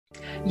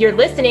You're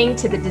listening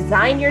to the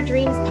Design Your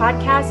Dreams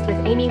podcast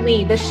with Amy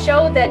Lee, the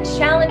show that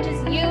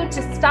challenges you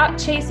to stop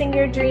chasing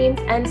your dreams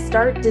and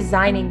start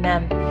designing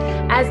them.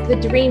 As the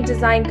dream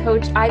design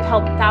coach, I've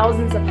helped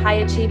thousands of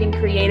high-achieving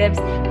creatives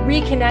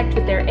reconnect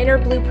with their inner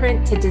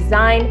blueprint to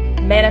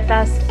design,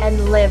 manifest,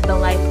 and live the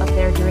life of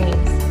their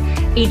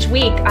dreams. Each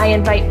week, I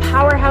invite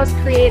powerhouse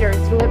creators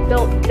who have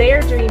built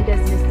their dream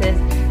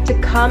businesses to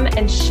come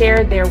and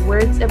share their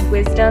words of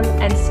wisdom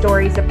and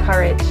stories of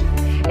courage.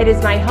 It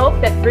is my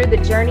hope that through the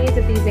journeys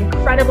of these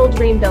incredible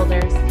dream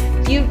builders,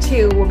 you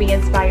too will be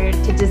inspired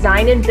to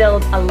design and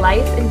build a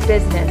life and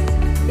business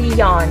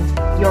beyond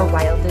your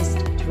wildest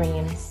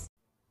dreams.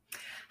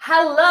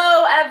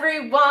 Hello,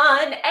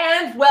 everyone,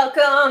 and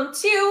welcome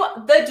to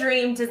the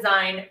Dream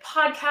Design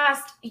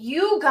Podcast.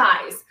 You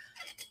guys,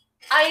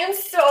 I am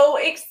so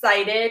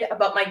excited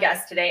about my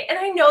guest today. And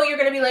I know you're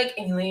going to be like,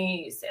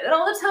 Amy, you say that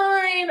all the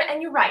time.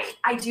 And you're right,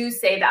 I do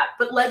say that.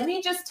 But let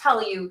me just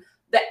tell you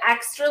the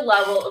extra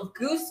level of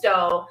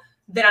gusto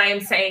that I am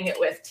saying it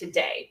with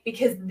today.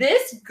 Because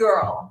this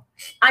girl,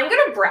 I'm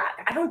going to brag.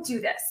 I don't do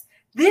this.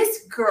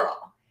 This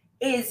girl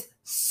is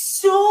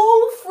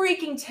so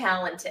freaking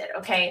talented,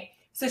 okay?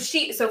 So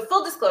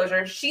full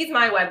disclosure, she's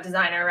my web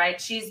designer,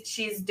 right? She's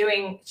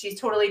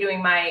totally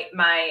doing my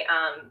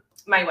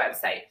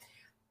website.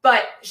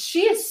 But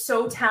she is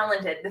so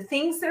talented. The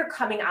things that are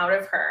coming out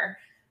of her,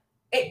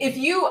 if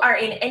you are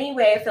in any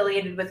way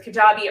affiliated with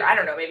Kajabi, or I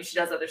don't know, maybe she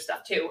does other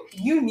stuff too,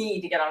 you need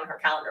to get on her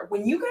calendar.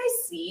 When you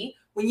guys see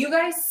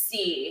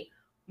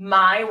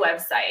my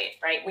website,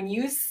 right? When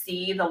you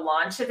see the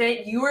launch of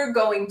it, you are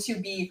going to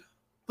be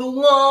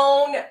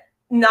blown,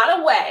 not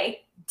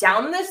away,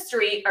 down the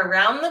street,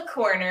 around the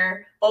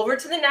corner, over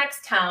to the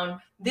next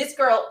town. This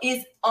girl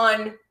is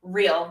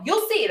unreal.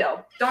 You'll see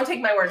though. Don't take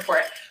my word for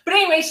it. But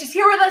anyway, she's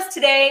here with us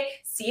today,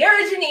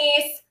 Seirra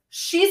Janisse.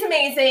 She's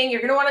amazing.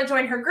 You're going to want to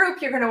join her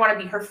group. You're going to want to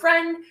be her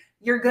friend.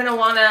 You're going to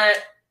want to,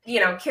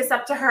 kiss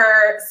up to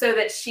her so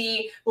that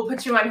she will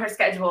put you on her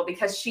schedule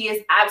because she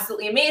is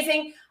absolutely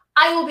amazing.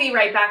 I will be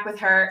right back with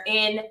her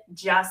in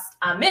just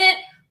a minute.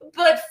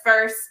 But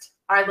first,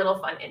 our little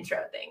fun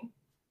intro thing.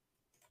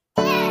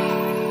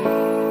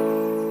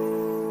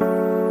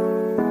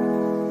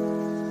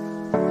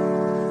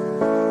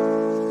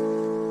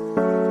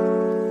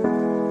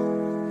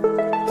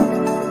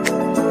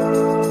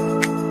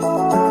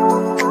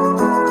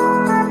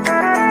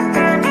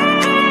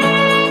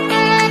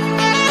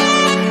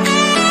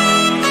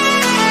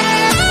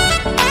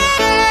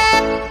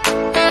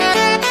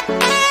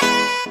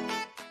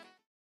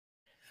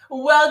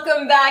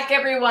 Welcome back,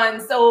 everyone.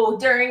 So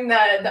during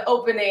the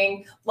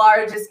opening,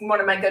 Laura, one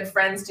of my good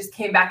friends, just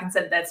came back and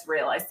said, that's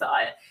real. I saw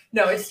it.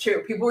 No, it's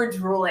true. People were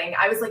drooling.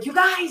 I was like, you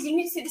guys, you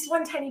need to see this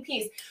one tiny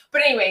piece.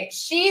 But anyway,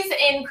 she's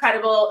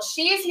incredible.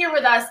 She is here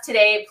with us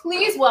today.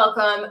 Please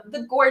welcome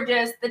the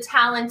gorgeous, the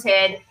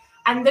talented,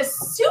 and the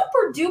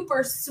super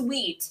duper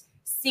sweet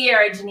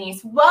Seirra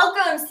Janisse.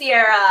 Welcome,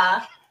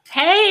 Seirra.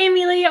 Hey,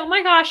 Emilie. Oh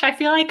my gosh. I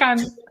feel like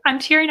I'm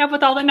tearing up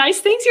with all the nice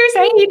things you're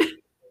saying.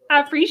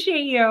 I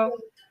appreciate you.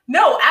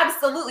 No,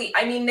 absolutely.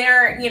 I mean,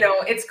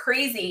 it's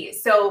crazy.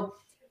 So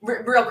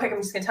real quick, I'm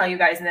just going to tell you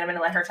guys and then I'm going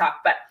to let her talk.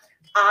 But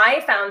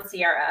I found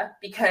Seirra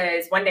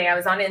because one day I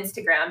was on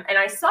Instagram and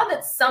I saw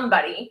that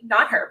somebody,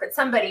 not her, but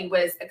somebody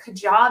was a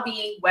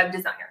Kajabi web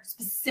designer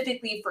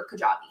specifically for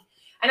Kajabi.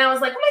 And I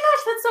was like, oh my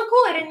gosh, that's so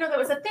cool. I didn't know that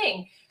was a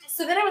thing.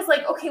 So then I was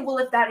like, okay, well,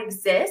 if that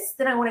exists,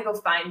 then I want to go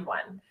find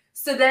one.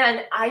 So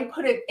then I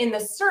put it in the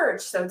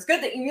search. So it's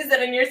good that you use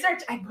that in your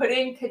search. I put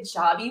in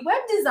Kajabi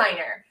web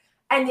designer.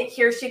 And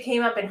here she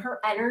came up and her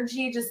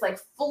energy just like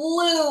flew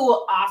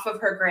off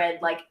of her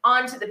grid, like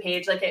onto the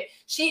page.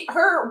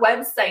 Her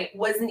website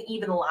wasn't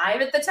even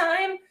live at the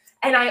time.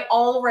 And I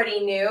already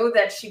knew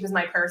that she was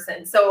my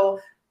person. So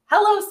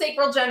hello,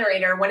 sacral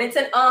generator. When it's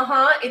an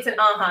it's an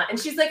And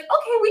she's like,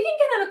 okay, we can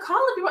get on a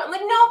call if you want. I'm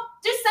like, no,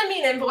 just send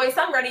me an invoice.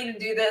 I'm ready to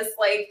do this.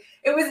 Like,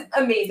 it was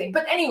amazing.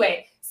 But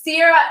anyway,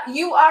 Seirra,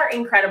 you are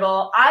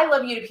incredible. I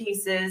love you to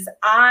pieces.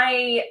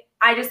 I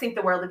just think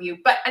the world of you.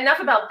 But enough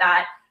about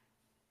that.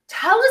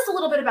 Tell us a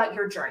little bit about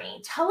your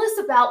journey. Tell us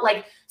about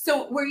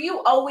so were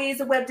you always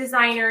a web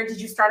designer?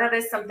 Did you start out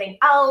as something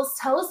else?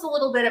 Tell us a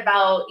little bit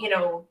about,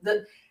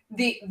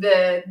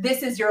 the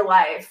this is your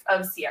life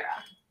of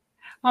Seirra.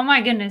 Oh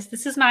my goodness,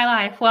 this is my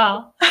life.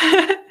 Well,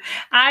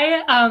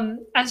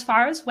 as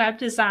far as web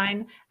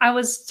design,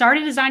 I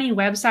started designing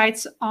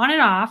websites on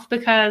and off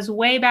because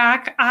way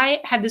back I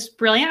had this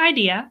brilliant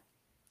idea.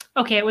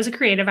 Okay, it was a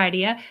creative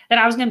idea that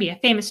I was going to be a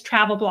famous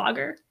travel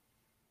blogger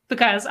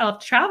because I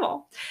love to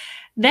travel.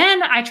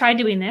 Then I tried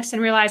doing this and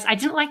realized I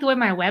didn't like the way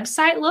my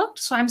website looked.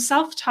 So I'm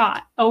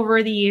self-taught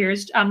over the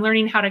years,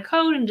 learning how to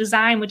code and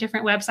design with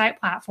different website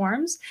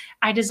platforms.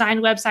 I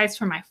designed websites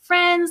for my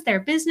friends, their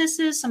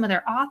businesses, some of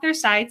their author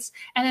sites.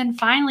 And then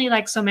finally,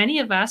 like so many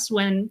of us,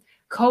 when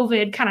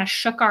COVID kind of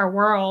shook our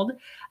world,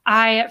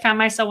 I found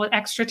myself with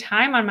extra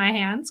time on my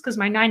hands because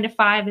my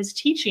 9-to-5 is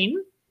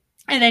teaching.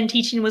 And then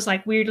teaching was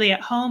like weirdly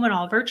at home and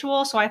all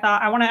virtual. So I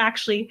thought I want to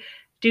actually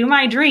do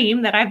my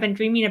dream that I've been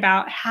dreaming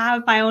about,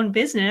 have my own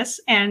business,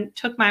 and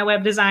took my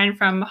web design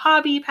from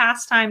hobby,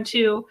 pastime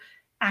to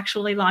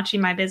actually launching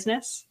my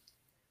business.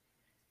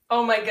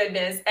 Oh my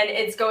goodness. And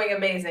it's going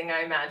amazing,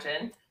 I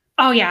imagine.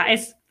 Oh yeah,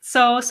 it's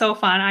so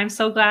fun. I'm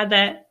so glad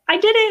that I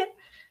did it.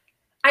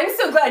 I'm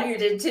so glad you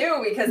did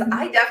too, because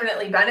I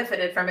definitely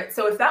benefited from it.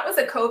 So if that was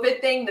a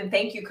COVID thing, then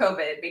thank you,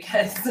 COVID,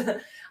 because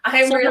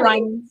I'm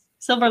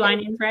silver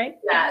linings, right?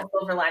 Yeah,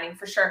 silver lining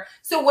for sure.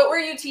 So what were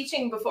you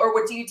teaching before?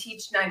 What do you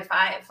teach 9 to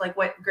 5? Like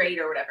what grade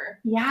or whatever?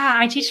 Yeah,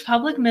 I teach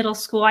public middle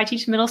school. I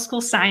teach middle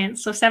school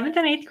science. So 7th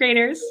and 8th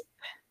graders.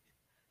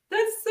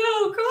 That's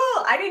so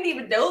cool. I didn't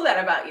even know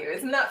that about you.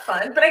 Isn't that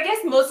fun? But I guess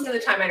most of the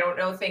time I don't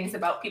know things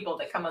about people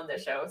that come on the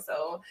show.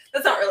 So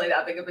that's not really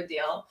that big of a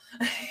deal.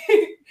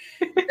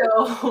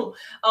 So,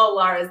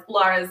 Laura's,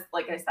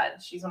 like I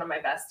said, she's one of my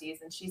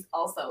besties, and she's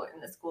also in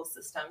the school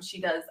system.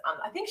 She does,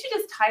 I think she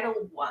does Title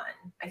I,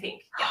 I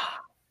think. Yeah.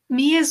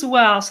 Me as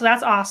well. So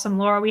that's awesome,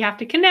 Laura. We have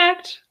to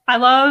connect. I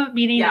love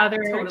meeting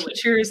other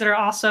teachers that are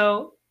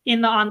also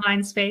in the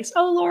online space.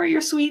 Oh, Laura, you're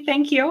sweet.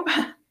 Thank you.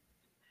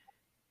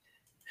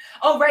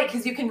 Oh, right,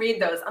 because you can read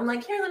those. I'm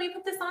like, here, let me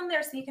put this on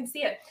there so you can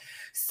see it.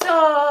 So,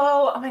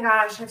 oh my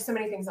gosh, I have so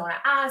many things I want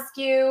to ask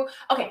you.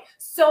 Okay,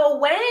 so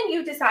when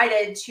you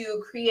decided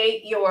to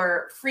create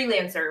your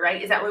freelancer,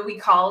 right? Is that what we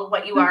call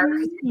what you are?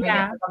 Because you're doing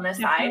it on this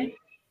side.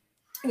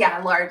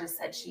 Yeah, Laura just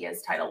said she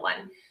is Title I.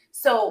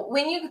 So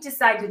when you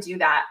decide to do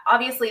that,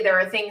 obviously there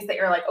are things that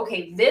you're like,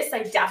 okay, this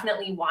I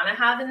definitely want to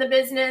have in the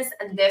business,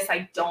 and this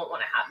I don't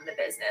want to have in the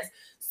business.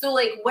 So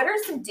like, what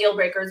are some deal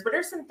breakers? What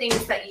are some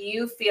things that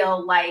you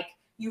feel like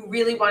you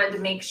really wanted to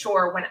make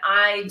sure when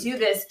I do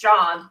this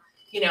job,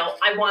 you know,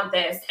 I want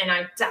this and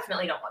I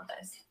definitely don't want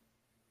this?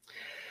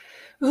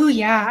 Oh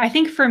yeah. I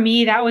think for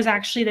me, that was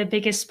actually the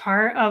biggest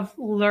part of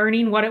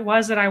learning what it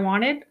was that I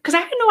wanted. Because I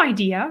had no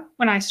idea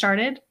when I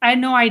started. I had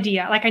no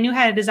idea. Like I knew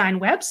how to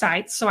design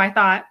websites. So I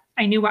thought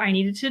I knew what I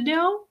needed to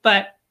do,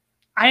 but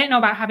I didn't know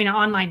about having an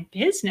online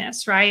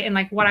business, right? And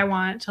like what I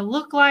want it to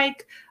look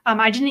like.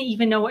 I didn't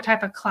even know what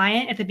type of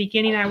client at the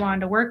beginning I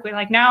wanted to work with.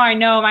 Like now I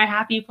know my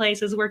happy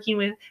place is working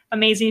with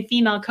amazing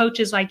female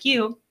coaches like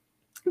you.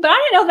 But I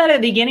didn't know that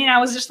at the beginning. I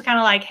was just kind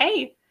of like,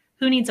 hey,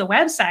 who needs a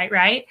website,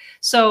 right?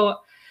 So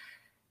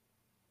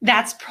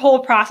that whole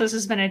process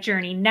has been a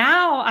journey.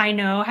 Now I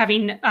know,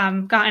 having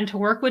gotten to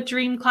work with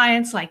dream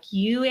clients like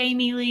you,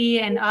 Amy Lee,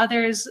 and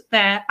others,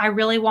 that I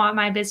really want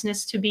my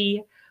business to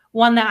be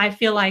one that I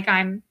feel like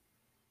I'm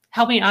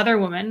helping other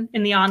women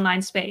in the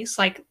online space.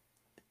 Like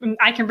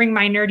I can bring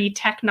my nerdy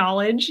tech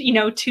knowledge, you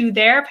know, to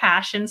their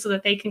passion so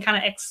that they can kind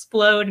of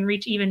explode and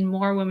reach even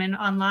more women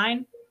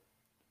online.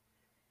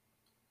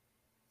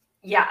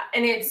 Yeah.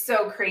 And it's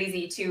so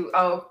crazy too.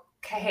 Oh,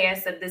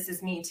 Kahea said, this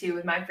is me too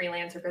with my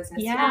freelancer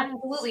business. Yeah,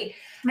 absolutely.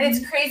 And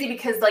it's crazy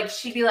because like,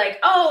 she'd be like,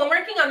 oh, I'm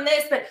working on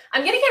this, but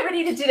I'm going to get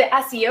ready to do the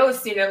SEO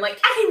soon. I'm like,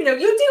 I didn't even know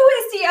you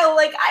do SEO.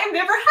 Like I've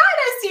never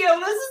had SEO.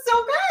 This is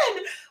so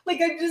good.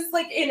 Like, I'm just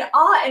like in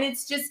awe. And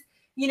it's just,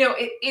 you know,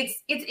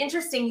 it's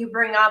interesting you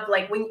bring up,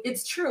 like, when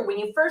it's true, when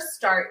you first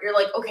start, you're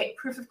like, okay,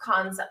 proof of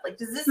concept, like,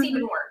 does this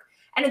even work?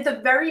 And at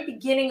the very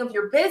beginning of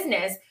your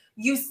business,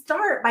 you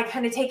start by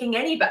kind of taking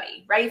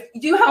anybody, right?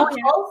 You do have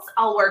results,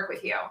 I'll work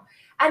with you.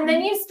 And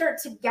then you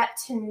start to get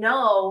to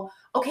know,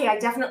 okay,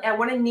 I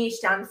want to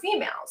niche down to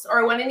females, or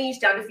I want to niche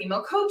down to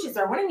female coaches,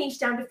 or I want to niche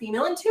down to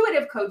female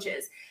intuitive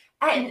coaches.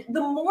 And the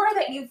more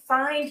that you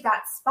find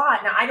that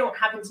spot, now I don't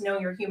happen to know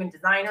your human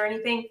design or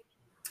anything,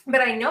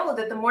 but I know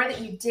that the more that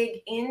you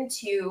dig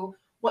into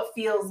what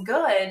feels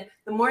good,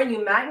 the more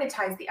you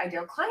magnetize the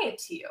ideal client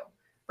to you,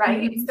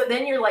 right? So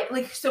then you're like,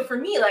 so for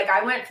me, like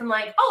I went from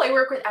like, oh, I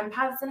work with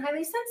empaths and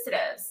highly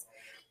sensitives.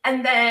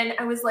 And then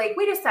I was like,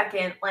 wait a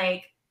second,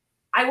 like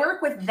I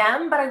work with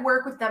them, but I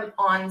work with them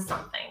on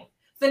something.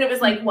 Then it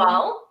was like,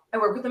 well, I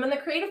work with them in the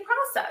creative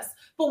process,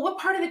 but what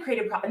part of the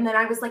creative process? And then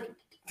I was like,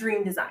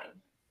 dream design.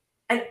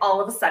 And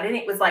all of a sudden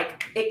it was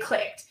like, it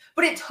clicked.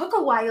 But it took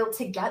a while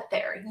to get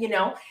there, you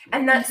know?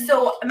 And that's,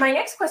 so my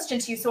next question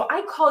to you, so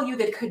I call you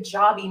the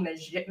Kajabi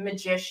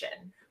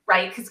magician,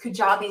 right? Because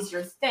Kajabi is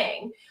your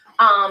thing.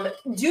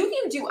 Do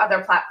you do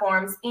other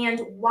platforms?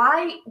 And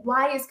why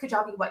is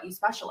Kajabi what you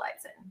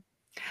specialize in?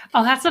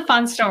 Oh, that's a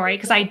fun story,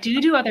 because I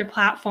do other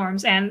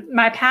platforms, and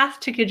my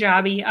path to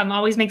Kajabi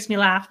always makes me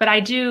laugh. But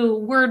I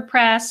do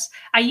WordPress.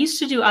 I used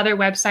to do other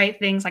website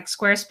things like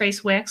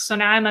Squarespace, Wix. So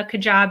now I'm a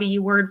Kajabi,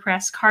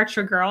 WordPress,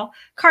 Kartra girl.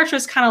 Kartra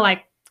is kind of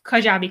like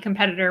Kajabi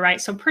competitor, right?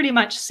 So pretty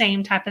much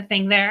same type of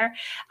thing there.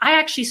 I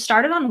actually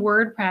started on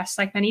WordPress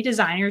like many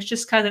designers,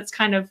 just because it's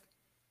kind of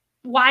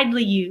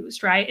widely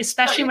used, right?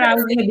 Especially when I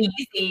was going to be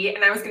easy,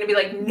 and I was going to be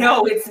like,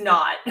 no, it's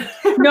not.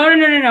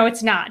 No,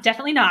 it's not.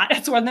 Definitely not.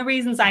 That's one of the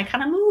reasons I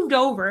kind of moved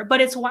over, but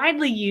it's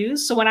widely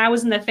used. So when I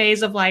was in the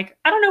phase of like,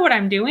 I don't know what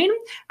I'm doing,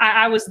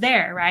 I was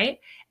there, right?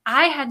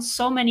 I had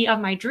so many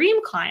of my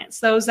dream clients,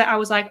 those that I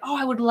was like, oh,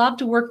 I would love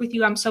to work with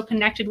you. I'm so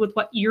connected with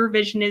what your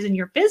vision is in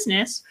your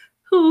business,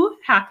 who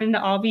happened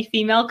to all be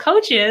female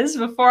coaches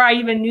before I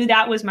even knew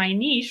that was my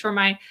niche or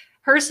my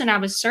person I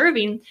was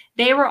serving.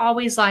 They were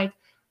always like,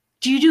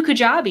 do you do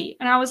Kajabi?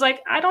 And I was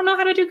like, I don't know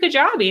how to do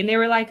Kajabi. And they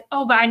were like,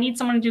 oh, but I need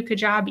someone to do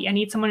Kajabi. I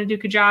need someone to do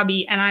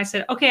Kajabi. And I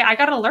said, okay, I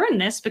got to learn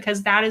this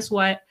because that is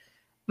what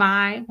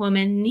my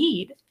women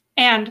need.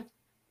 And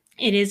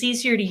it is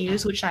easier to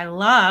use, which I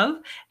love.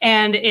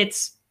 And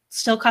it's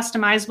still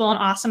customizable and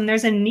awesome.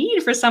 There's a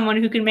need for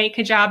someone who can make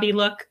Kajabi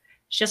look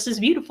just as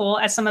beautiful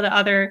as some of the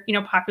other,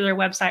 popular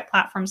website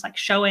platforms like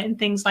Show It and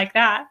things like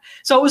that.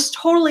 So it was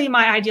totally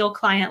my ideal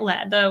client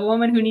led. The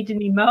woman who needed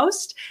me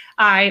most,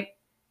 I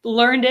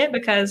learned it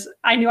because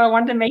I knew I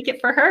wanted to make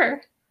it for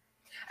her.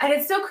 And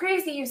it's so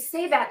crazy you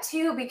say that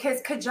too,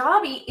 because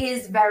Kajabi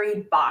is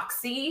very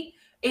boxy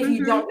if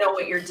you don't know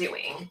what you're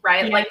doing,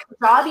 right? Yeah. Like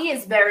Kajabi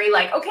is very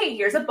like, okay,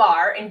 here's a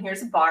bar and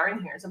here's a bar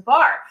and here's a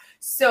bar.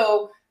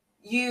 So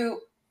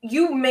you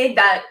made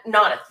that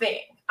not a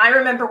thing. I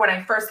remember when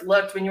I first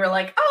looked, when you were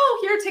like, oh,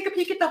 here, take a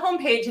peek at the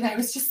homepage. And I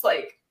was just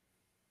like,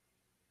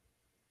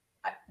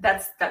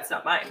 that's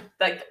not mine.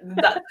 Like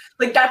that,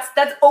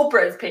 that's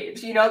Oprah's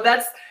page,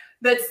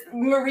 that's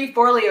Marie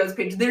Forleo's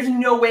page. There's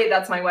no way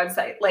that's my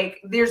website.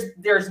 Like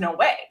there's no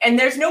way. And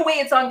there's no way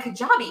it's on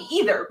Kajabi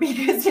either,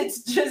 because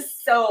it's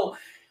just so.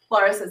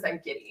 Laura says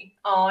I'm giddy.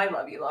 Oh, I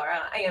love you,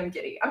 Laura. I am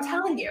giddy. I'm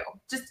telling you,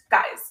 just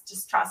guys,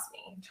 just trust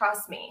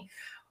me.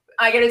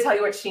 I got to tell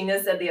you what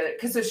Sheena said the other,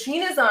 because so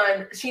Sheena's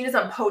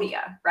on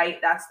Podia, right?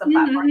 That's the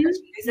platform that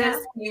she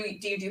uses.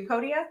 Do you do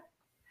Podia?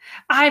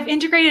 I've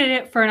integrated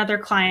it for another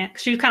client.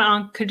 She's kind of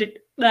on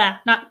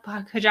not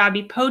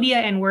Kajabi, Podia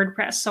and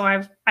WordPress. So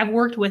I've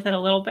worked with it a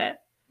little bit.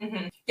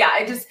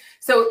 Yeah,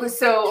 so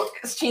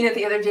Sheena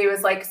the other day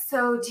was like,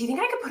 so do you think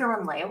I could put her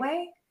on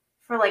layaway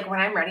for like when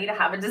I'm ready to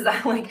have a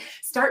design, like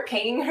start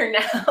paying her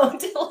now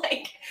to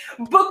like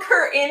book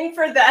her in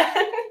for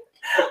that?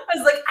 I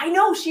was like, I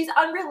know, she's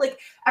unreal. Like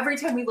every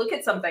time we look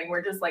at something,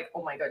 we're just like,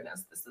 oh my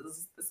goodness, this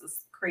is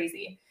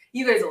crazy.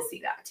 You guys will see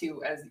that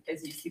too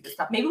as you see the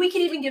stuff. Maybe we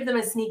could even give them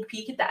a sneak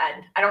peek at the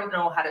end. I don't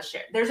know how to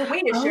share. There's a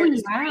way to share the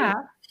screen,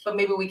 but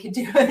maybe we could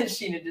do it.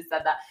 Sheena just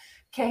said that.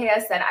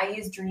 Kahea said, I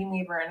used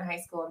Dreamweaver in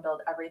high school and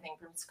built everything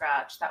from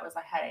scratch. That was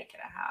a headache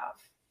and a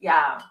half.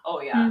 Yeah.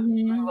 Oh yeah.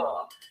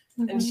 Cool.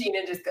 And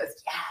Sheena just goes,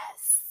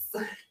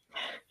 yes.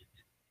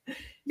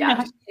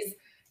 Yeah.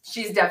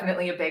 She's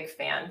definitely a big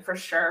fan for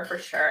sure.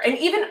 And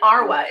even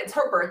Arwa, it's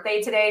her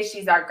birthday today.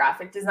 She's our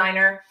graphic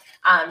designer.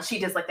 She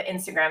does like the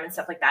Instagram and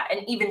stuff like that.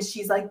 And even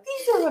she's like,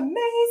 these are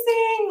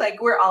amazing.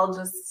 Like we're all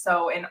just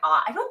so in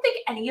awe. I don't think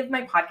any of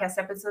my podcast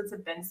episodes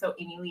have been so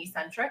Amy Lee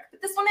centric,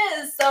 but this one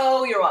is.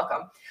 So you're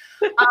welcome.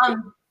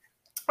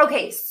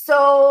 Okay.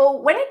 So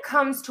when it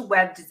comes to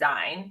web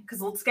design,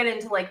 because let's get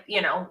into like,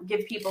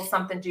 give people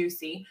something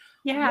juicy.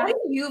 Yeah. What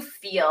do you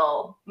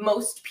feel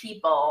most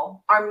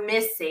people are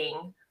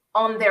missing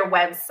on their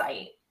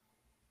website?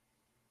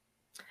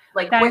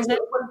 Like what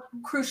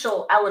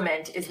crucial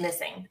element is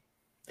missing?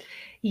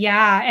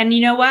 Yeah. And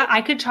you know what?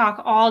 I could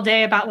talk all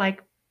day about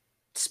like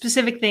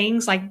specific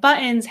things like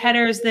buttons,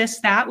 headers, this,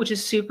 that, which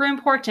is super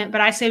important.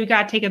 But I say we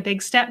got to take a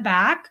big step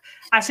back.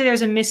 I say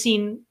there's a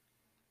missing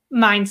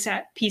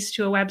mindset piece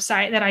to a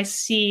website that I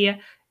see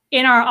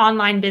in our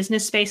online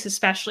business space,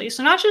 especially.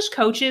 So not just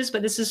coaches,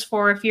 but this is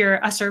for if you're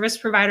a service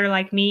provider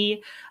like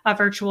me, a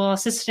virtual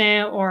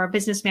assistant or a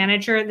business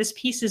manager, this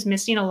piece is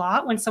missing a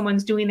lot when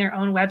someone's doing their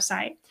own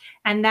website.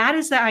 And that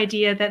is the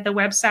idea that the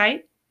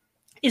website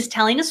is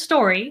telling a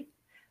story,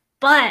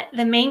 but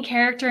the main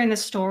character in the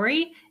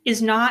story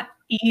is not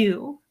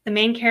you. The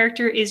main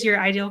character is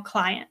your ideal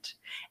client.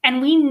 And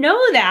we know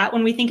that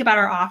when we think about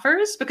our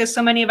offers, because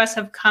so many of us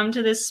have come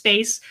to this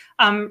space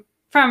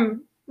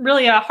from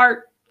really a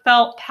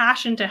heartfelt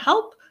passion to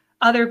help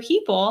other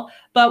people.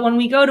 But when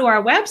we go to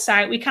our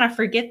website, we kind of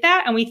forget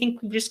that. And we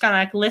think we've just got to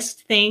like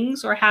list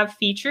things or have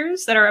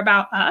features that are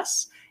about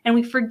us. And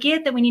we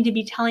forget that we need to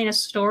be telling a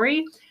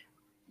story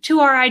to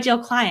our ideal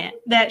client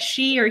that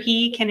she or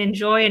he can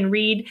enjoy and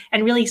read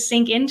and really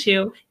sink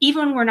into,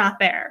 even when we're not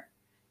there.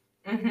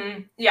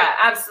 Yeah,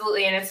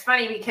 absolutely. And it's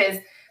funny because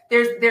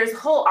there's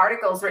whole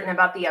articles written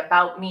about the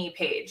About Me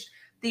page.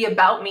 The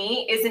About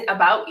Me isn't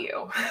about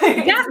you.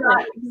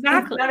 Exactly. It's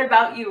not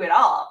about you at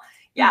all.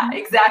 Yeah,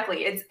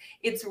 exactly.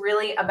 It's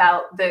really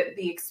about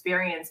the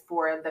experience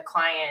for the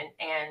client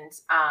and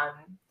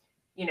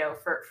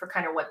for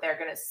kind of what they're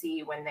going to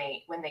see when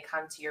they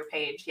come to your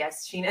page.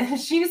 Yes,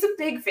 she's a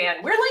big fan.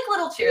 We're like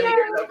little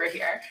cheerleaders over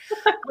here.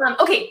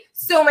 Okay,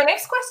 so my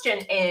next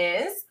question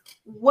is,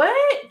 what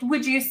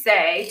would you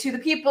say to the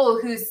people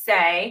who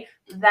say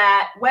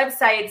that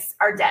websites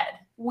are dead?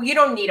 Well, you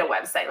don't need a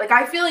website. Like,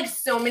 I feel like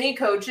so many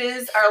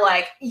coaches are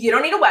like, you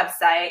don't need a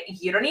website.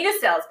 You don't need a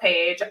sales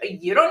page.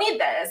 You don't need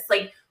this.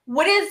 Like,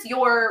 what is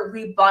your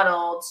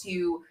rebuttal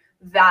to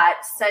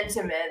that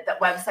sentiment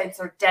that websites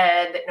are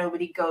dead, that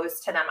nobody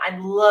goes to them? I'd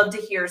love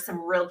to hear some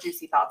real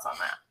juicy thoughts on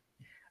that.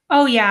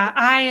 Oh, yeah.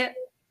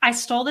 I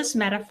stole this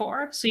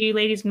metaphor. So you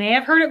ladies may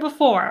have heard it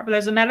before, but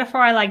there's a metaphor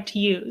I like to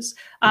use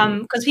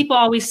because people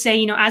always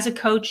say, as a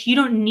coach, you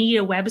don't need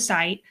a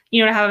website,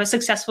 to have a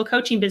successful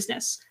coaching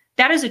business.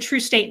 that is a true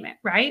statement,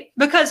 right?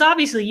 Because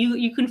obviously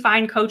you can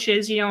find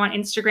coaches, on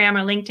Instagram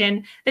or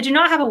LinkedIn that do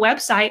not have a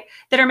website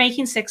that are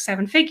making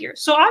 6-7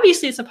 figures. So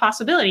obviously it's a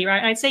possibility, right?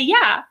 And I'd say,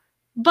 yeah,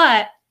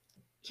 but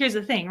here's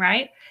the thing,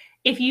 right?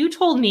 If you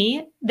told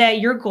me that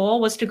your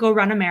goal was to go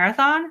run a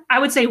marathon, I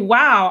would say,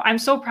 wow, I'm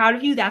so proud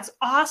of you. That's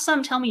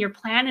awesome. Tell me your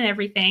plan and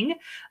everything.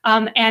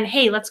 And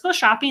hey, let's go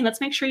shopping.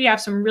 Let's make sure you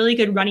have some really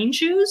good running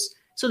shoes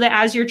so that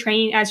as you're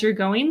training, as you're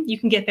going, you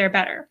can get there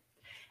better.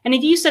 And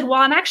if you said,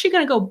 well, I'm actually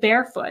going to go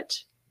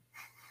barefoot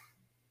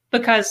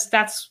because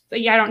I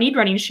don't need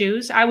running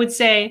shoes, I would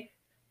say,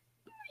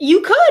 you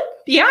could.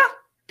 Yeah.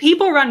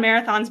 People run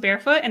marathons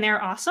barefoot and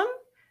they're awesome,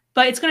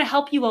 but it's going to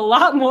help you a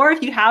lot more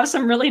if you have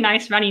some really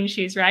nice running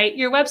shoes, right?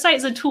 Your website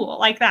is a tool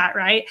like that,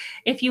 right?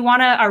 If you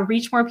want to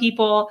reach more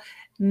people,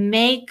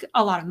 make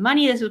a lot of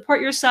money to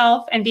support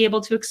yourself and be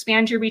able to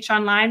expand your reach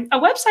online, a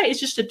website is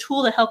just a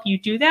tool to help you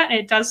do that. And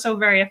it does so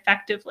very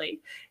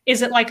effectively.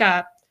 Is it like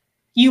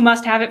you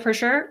must have it for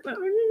sure?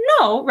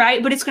 No,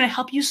 right? But it's going to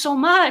help you so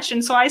much.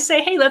 And so I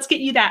say, hey, let's get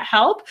you that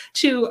help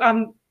to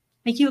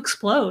make you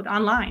explode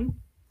online.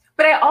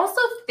 But I also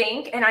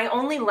think, and I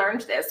only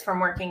learned this from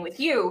working with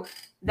you,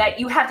 that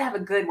you have to have a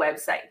good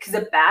website, because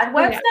a bad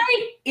website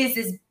is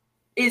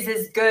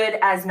as good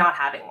as not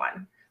having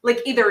one.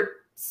 Like, either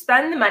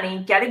spend the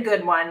money, get a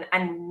good one,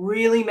 and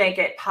really make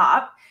it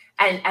pop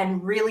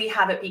and really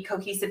have it be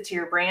cohesive to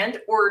your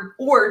brand,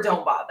 or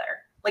don't bother.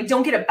 Like,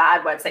 don't get a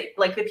bad website.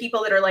 Like the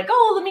people that are like,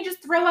 oh, let me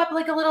just throw up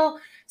like a little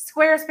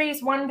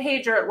Squarespace one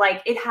pager.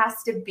 Like, it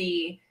has to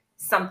be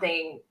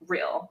something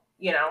real,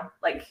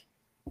 like,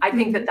 I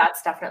think that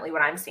that's definitely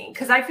what I'm seeing.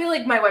 Cause I feel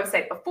like my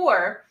website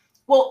before,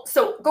 well,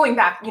 so going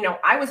back,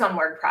 I was on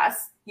WordPress,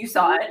 you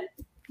saw it.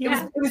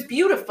 Yeah. It was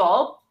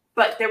beautiful,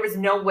 but there was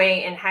no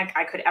way in heck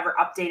I could ever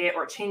update it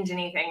or change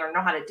anything or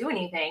know how to do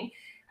anything.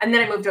 And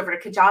then I moved over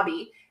to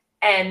Kajabi,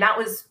 and that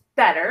was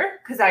better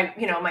because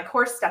my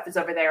course stuff is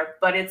over there,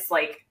 but it's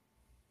like,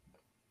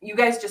 you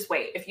guys just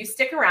wait. If you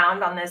stick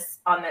around on this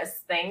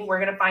thing, we're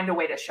going to find a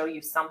way to show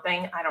you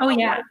something. I don't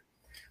know what,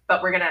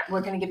 but we're going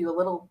to give you a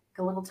little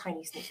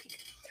tiny sneak peek.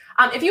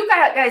 If you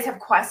guys have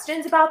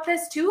questions about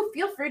this too,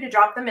 feel free to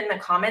drop them in the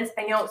comments.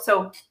 I know,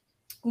 so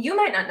you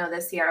might not know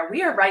this, Seirra.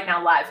 We are right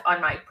now live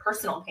on my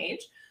personal page.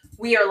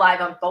 We are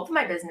live on both of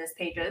my business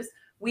pages.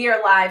 We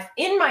are live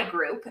in my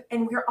group,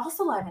 and we're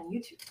also live on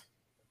YouTube.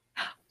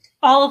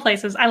 All the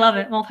places. I love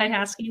it.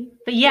 Multitasking.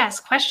 But yes,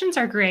 questions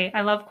are great.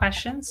 I love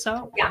questions.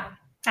 So yeah,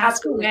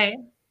 ask away.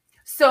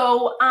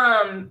 So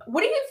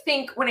what do you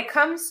think when it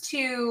comes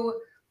to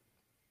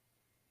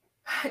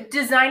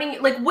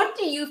designing? Like, what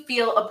do you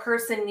feel a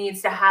person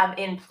needs to have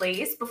in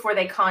place before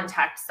they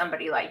contact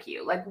somebody like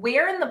you? Like,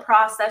 where in the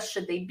process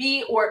should they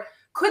be, or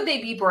could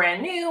they be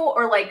brand new,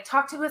 or like,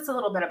 talk to us a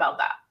little bit about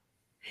that.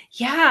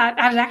 Yeah,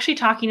 I was actually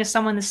talking to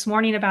someone this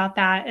morning about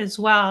that as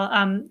well.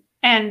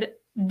 And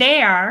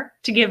they are,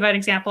 to give an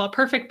example, a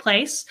perfect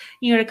place,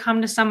 to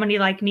come to somebody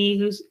like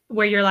me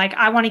where you're like,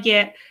 I want to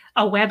get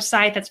a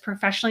website that's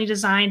professionally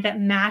designed that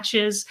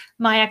matches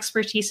my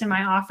expertise and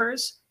my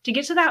offers. To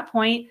get to that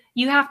point,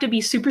 you have to be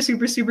super,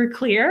 super, super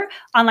clear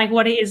on like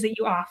what it is that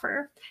you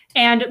offer.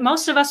 And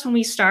most of us, when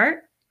we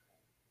start,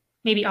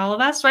 maybe all of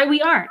us, right?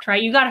 We aren't,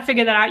 right? You got to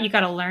figure that out. You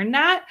got to learn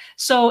that.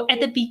 So at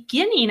the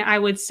beginning, I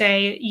would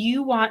say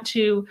you want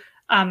to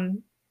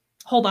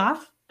hold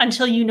off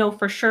until you know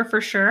for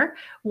sure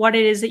what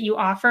it is that you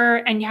offer,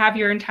 and you have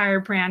your entire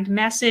brand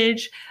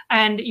message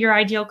and your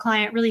ideal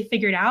client really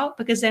figured out,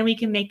 because then we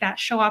can make that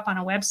show up on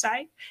a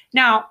website.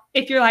 Now,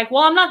 if you're like,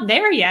 well, I'm not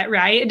there yet,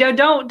 right?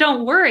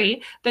 Don't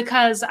worry,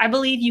 because I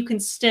believe you can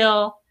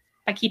still,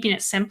 by keeping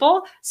it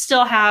simple,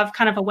 still have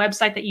kind of a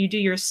website that you do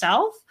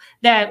yourself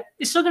that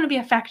is still going to be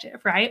effective,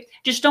 right?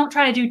 Just don't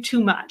try to do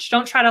too much.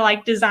 Don't try to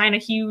like design a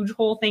huge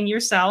whole thing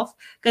yourself,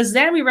 because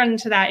then we run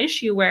into that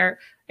issue where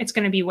it's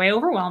going to be way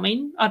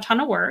overwhelming, a ton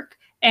of work,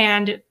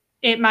 and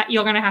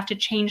you're going to have to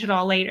change it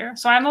all later.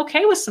 So I'm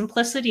okay with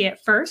simplicity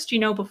at first,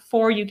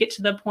 before you get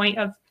to the point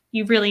of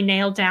you've really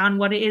nailed down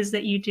what it is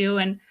that you do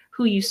and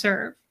who you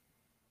serve.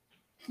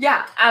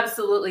 Yeah,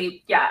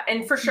 absolutely. Yeah.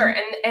 And for sure.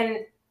 And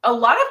a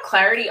lot of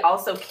clarity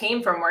also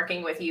came from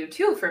working with you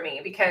too, for me,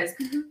 because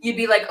you'd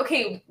be like,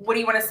 okay, what do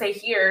you want to say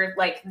here?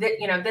 Like,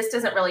 this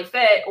doesn't really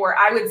fit. Or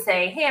I would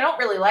say, hey, I don't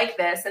really like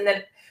this. And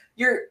then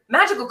your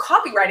magical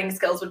copywriting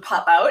skills would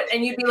pop out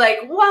and you'd be like,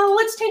 well,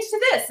 let's change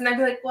to this. And I'd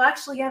be like, well,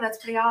 actually, yeah, that's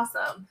pretty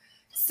awesome.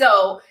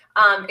 So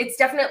it's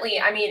definitely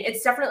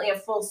a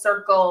full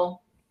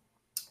circle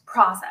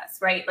process,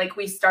 right? Like,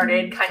 we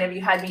started kind of,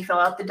 you had me fill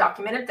out the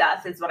document of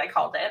death is what I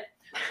called it.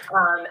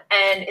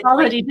 And it's all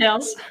the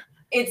details.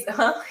 It's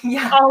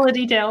all the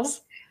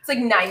details. It's like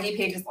 90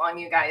 pages long,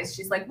 you guys.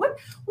 She's like, what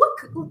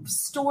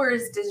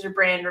stores does your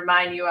brand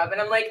remind you of?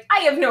 And I'm like, I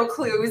have no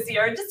clue,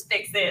 Seirra. Just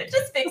fix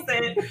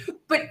it.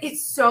 But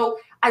it's so,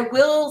 I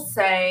will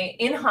say,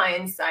 in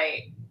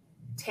hindsight,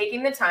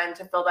 taking the time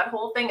to fill that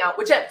whole thing out,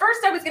 which at first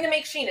I was going to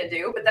make Sheena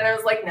do, but then I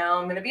was like, no,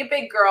 I'm going to be a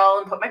big girl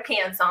and put my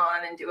pants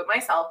on and do it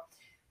myself.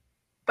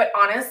 But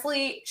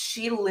honestly,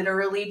 she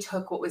literally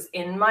took what was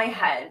in my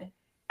head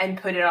and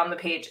put it on the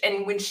page.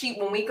 And when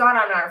we got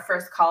on our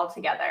first call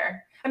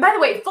together, and by the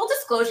way, full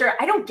disclosure,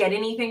 I don't get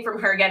anything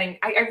from her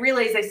I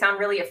realize I sound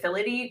really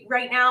affiliate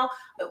right now.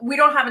 We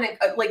don't have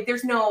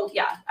there's no,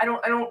 I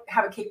don't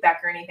have a kickback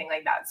or anything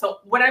like that. So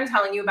what I'm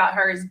telling you about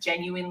her is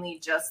genuinely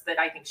just that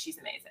I think she's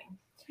amazing.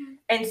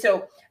 And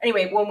so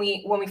anyway, when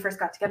we first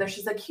got together,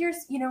 she's like, here's,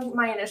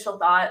 my initial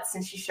thoughts.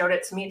 And she showed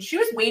it to me, and she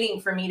was waiting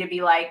for me to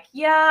be like,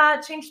 yeah,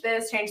 change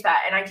this, change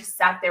that. And I just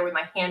sat there with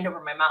my hand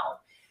over my mouth.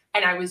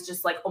 And I was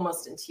just like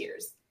almost in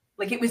tears.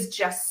 Like, it was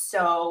just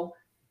so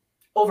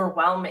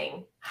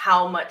overwhelming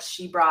how much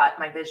she brought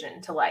my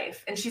vision to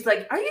life. And she's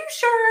like, are you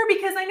sure?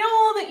 Because I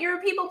know that you're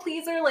a people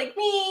pleaser like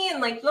me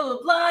and like blah,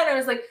 blah, blah. And I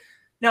was like,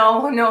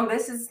 no,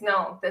 this is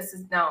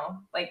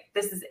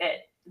it.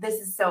 This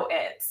is so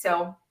it.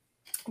 So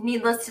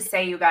needless to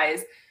say, you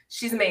guys,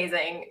 she's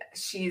amazing.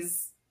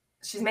 She's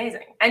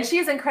amazing. And she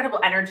has incredible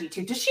energy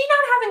too. Does she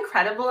not have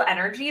incredible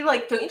energy?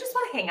 Like, don't you just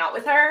want to hang out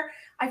with her?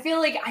 I feel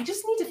like I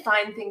just need to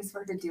find things for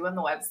her to do on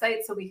the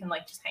website so we can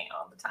like just hang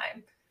out all the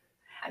time.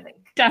 I think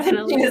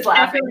definitely. She is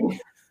laughing.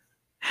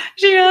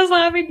 She was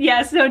laughing.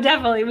 Yes, no,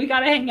 definitely. We got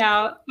to hang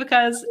out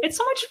because it's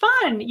so much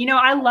fun.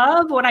 I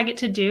love what I get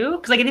to do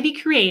because I get to be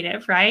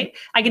creative, right?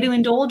 I get to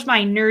indulge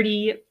my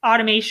nerdy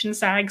automation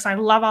side because I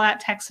love all that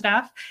tech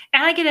stuff.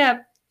 And I get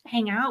to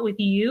hang out with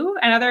you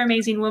and other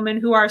amazing women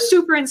who are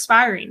super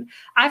inspiring.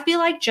 I feel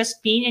like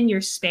just being in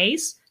your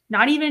space,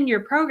 not even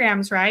your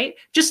programs, right?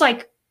 Just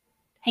like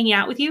hanging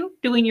out with you,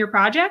 doing your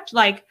project.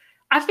 Like,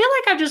 I feel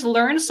like I've just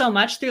learned so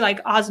much through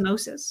like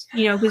osmosis,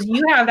 because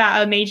you have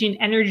that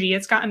amazing energy.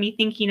 It's gotten me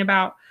thinking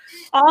about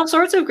all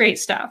sorts of great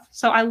stuff.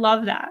 So I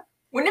love that.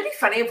 Wouldn't it be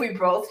funny if we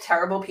both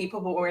terrible people,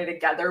 but when we're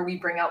together, we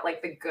bring out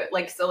like the good,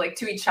 like, so like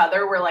to each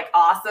other, we're like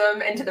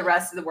awesome. And to the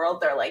rest of the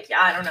world, they're like,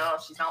 yeah, I don't know.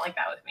 She's not like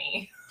that with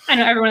me. I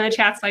know everyone in the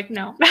chat's like,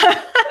 no.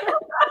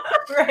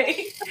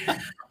 Right.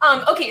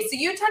 Okay. So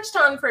you touched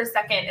on for a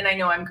second, and I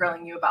know I'm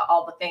grilling you about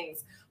all the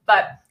things,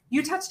 but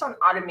you touched on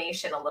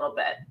automation a little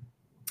bit.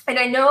 And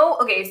I know,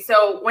 okay,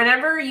 so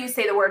whenever you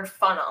say the word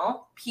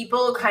funnel,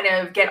 people kind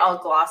of get all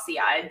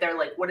glossy-eyed. They're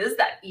like, what does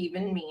that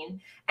even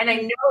mean? And I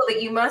know that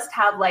you must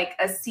have like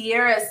a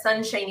Seirra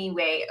sunshiny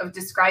way of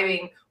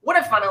describing what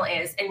a funnel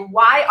is and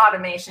why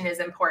automation is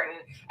important.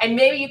 And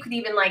maybe you could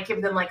even like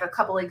give them like a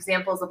couple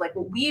examples of like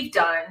what we've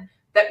done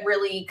that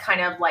really kind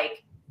of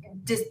like,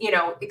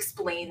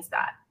 explains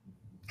that.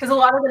 Because a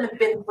lot of them have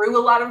been through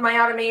a lot of my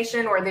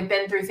automation, or they've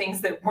been through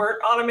things that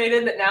weren't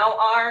automated that now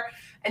are.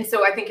 And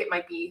so I think it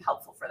might be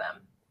helpful for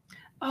them.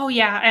 Oh,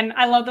 yeah. And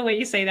I love the way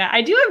you say that.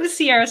 I do have the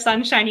Seirra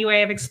sunshiny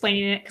way of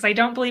explaining it because I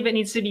don't believe it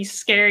needs to be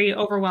scary,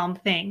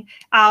 overwhelmed thing.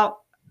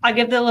 I'll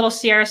give the little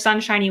Seirra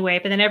sunshiny way,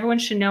 but then everyone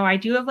should know I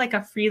do have like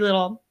a free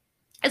little,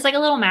 it's like a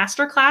little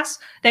master class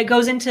that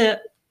goes into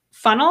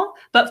funnel,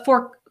 but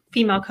for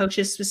female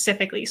coaches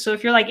specifically. So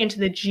if you're like into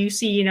the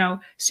juicy,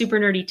 super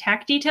nerdy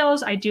tech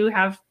details, I do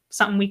have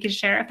something we could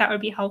share if that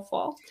would be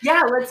helpful.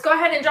 Yeah, let's go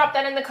ahead and drop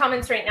that in the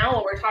comments right now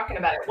while we're talking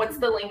about it. What's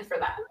the link for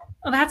that?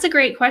 Well, that's a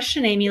great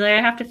question, Amy.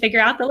 I have to figure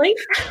out the link.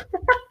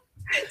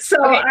 So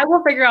okay. I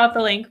will figure out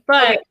the link,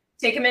 but okay.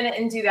 Take a minute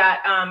and do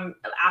that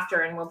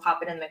after, and we'll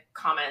pop it in the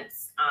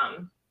comments.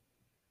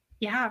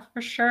 Yeah,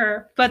 for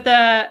sure. But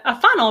a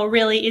funnel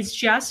really is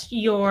just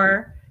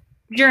your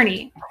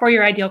journey for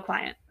your ideal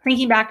client.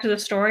 Thinking back to the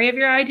story of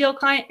your ideal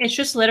client, it's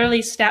just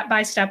literally step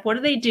by step. What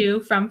do they do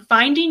from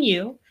finding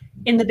you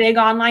in the big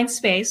online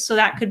space? So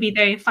that could be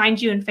they find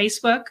you in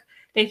Facebook,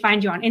 they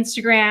find you on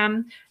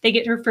Instagram, they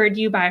get referred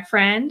to you by a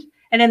friend,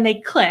 and then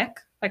they click.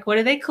 Like, what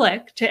do they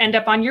click to end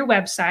up on your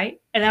website?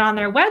 And then on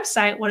their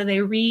website, what do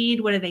they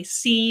read? What do they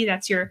see?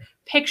 That's your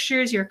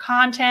pictures, your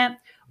content.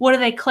 What do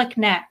they click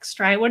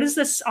next, right? What is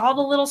this? All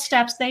the little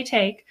steps they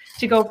take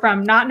to go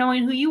from not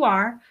knowing who you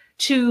are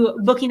to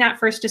booking that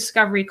first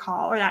discovery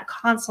call or that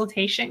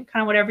consultation,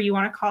 kind of whatever you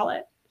want to call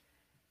it.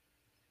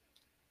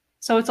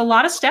 So it's a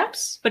lot of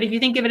steps, but if you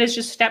think of it as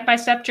just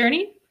step-by-step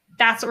journey,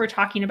 that's what we're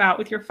talking about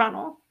with your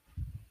funnel.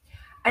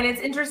 And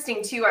it's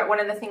interesting too. One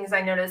of the things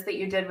I noticed that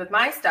you did with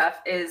my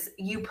stuff is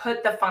you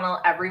put the funnel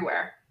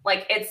everywhere.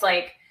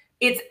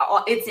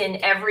 It's in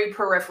every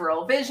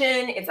peripheral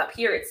vision. It's up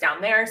here, it's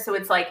down there. So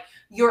it's like,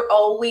 you're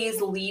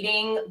always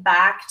leading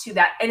back to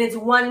that. And it's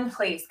one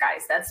place,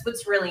 guys. That's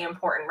what's really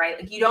important, right?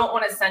 Like, you don't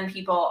want to send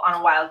people on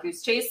a wild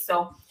goose chase.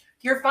 So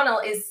your funnel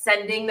is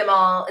sending them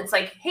all. It's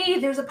like, hey,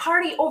 there's a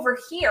party over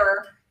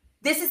here.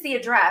 This is the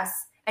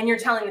address. And you're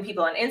telling the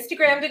people on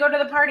Instagram to go to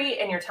the party,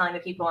 and you're telling the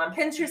people on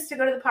Pinterest to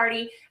go to the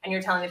party, and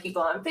you're telling the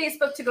people on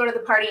Facebook to go to the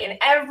party, and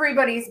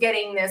everybody's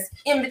getting this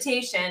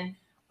invitation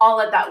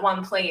all at that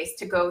one place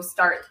to go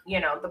start,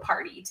 the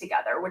party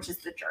together, which is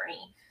the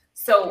journey.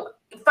 So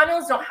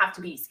funnels don't have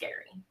to be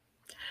scary.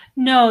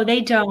 No,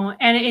 they don't.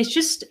 And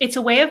it's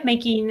a way of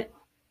making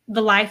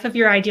the life of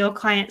your ideal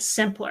client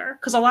simpler.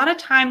 Because a lot of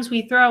times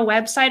we throw a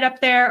website up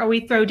there or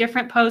we throw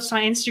different posts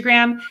on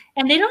Instagram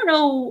and they don't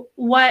know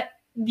what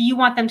you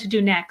want them to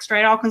do next,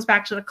 right? It all comes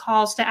back to the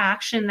calls to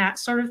action, that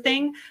sort of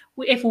thing.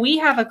 If we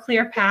have a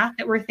clear path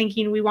that we're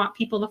thinking we want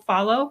people to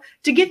follow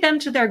to get them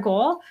to their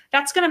goal,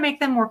 that's going to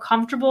make them more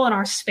comfortable in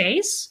our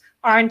space,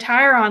 our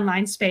entire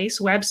online space,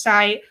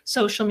 website,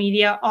 social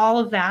media, all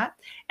of that.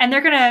 And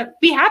they're going to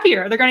be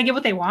happier. They're going to get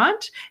what they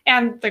want.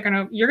 And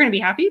you're going to be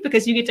happy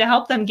because you get to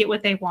help them get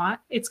what they want.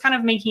 It's kind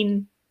of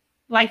making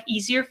life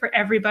easier for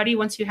everybody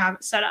once you have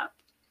it set up.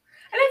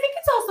 And I think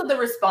it's also the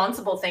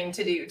responsible thing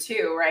to do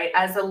too, right?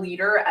 As a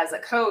leader, as a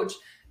coach,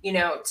 you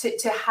know,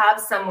 to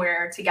have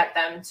somewhere to get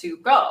them to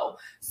go.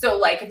 So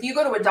like if you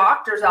go to a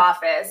doctor's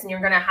office and you're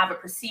going to have a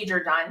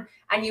procedure done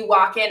and you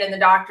walk in and the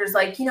doctor's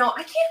like, you know,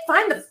 I can't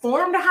find the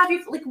form to have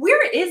you, like,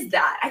 where is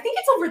that? I think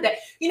it's over there.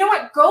 You know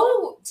what?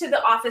 Go to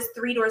the office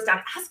 3 doors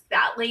down, ask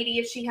that lady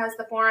if she has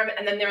the form.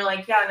 And then they're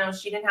like, yeah, no,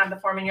 she didn't have the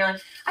form. And you're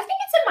like, I think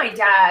it's in my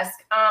desk.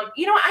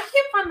 You know, I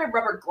can't find my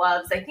rubber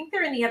gloves. I think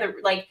they're in the other,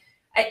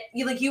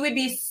 you would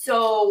be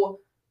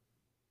so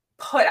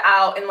put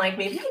out and like,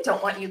 maybe I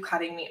don't want you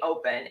cutting me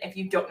open if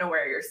you don't know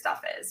where your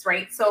stuff is,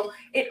 right? So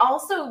it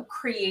also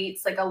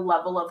creates like a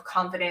level of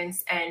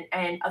confidence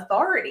and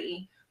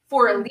authority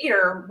for a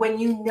leader when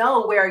you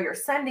know where you're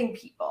sending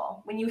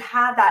people, when you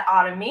have that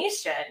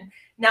automation.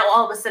 Now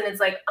all of a sudden it's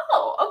like,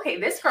 oh, okay,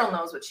 this girl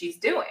knows what she's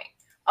doing.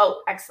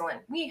 Oh,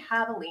 excellent. We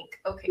have a link.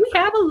 Okay. We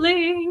have a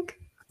link.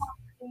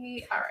 All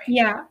right.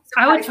 Yeah,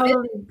 so I would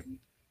totally.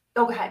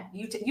 Oh, go ahead.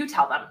 You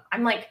tell them.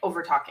 I'm like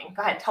over talking.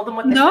 Go ahead. Tell them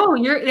what.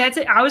 That's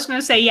it. I was going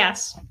to say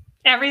yes.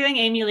 Everything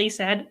Amy Lee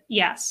said,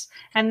 yes.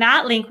 And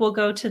that link will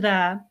go to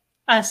the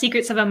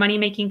Secrets of a Money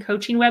Making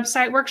Coaching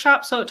website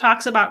workshop. So it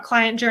talks about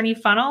client journey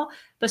funnel,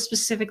 but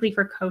specifically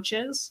for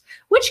coaches,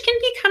 which can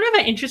be kind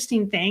of an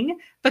interesting thing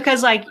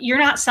because like you're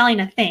not selling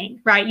a thing,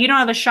 right? You don't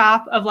have a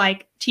shop of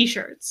like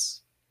t-shirts.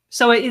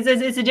 So it's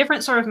a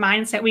different sort of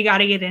mindset we got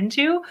to get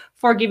into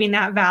for giving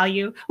that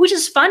value, which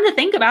is fun to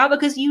think about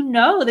because you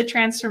know the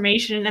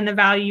transformation and the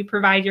value you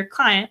provide your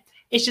client.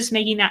 It's just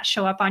making that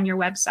show up on your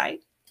website.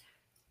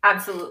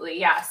 Absolutely.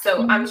 Yeah.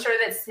 So I'm sure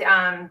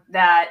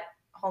that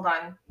hold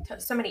on,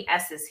 so many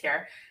S's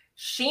here.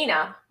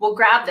 Sheena will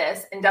grab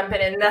this and dump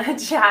it in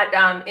the chat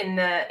in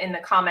the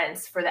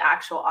comments for the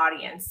actual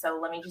audience. So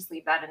let me just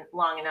leave that in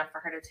long enough for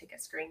her to take a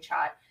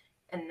screenshot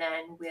and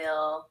then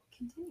we'll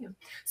continue.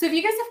 So if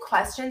you guys have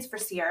questions for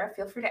Seirra,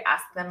 feel free to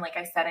ask them. Like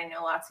I said, I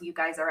know lots of you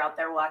guys are out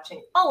there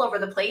watching all over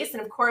the place.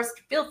 And of course,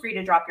 feel free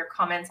to drop your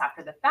comments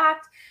after the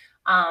fact.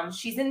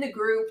 She's in the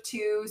group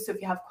too. So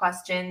if you have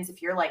questions,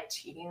 if you're like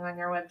cheating on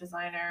your web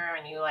designer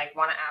and you like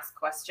want to ask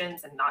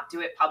questions and not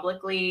do it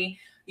publicly,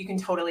 you can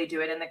totally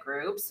do it in the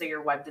group. So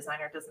your web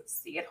designer doesn't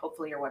see it.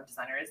 Hopefully your web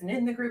designer isn't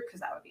in the group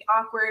because that would be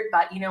awkward.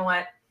 But you know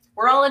what?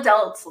 We're all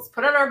adults. Let's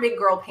put on our big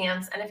girl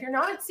pants. And if you're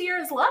not at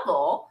Seirra's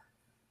level,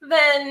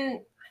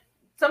 then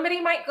somebody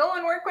might go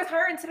and work with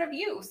her instead of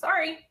you.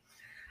 Sorry.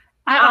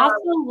 I also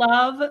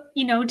love,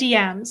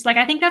 DMs. Like,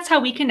 I think that's how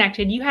we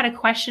connected. You had a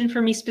question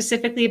for me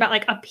specifically about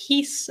like a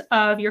piece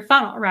of your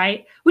funnel,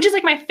 right? Which is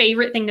like my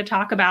favorite thing to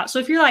talk about. So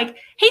if you're like,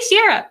 hey,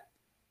 Seirra,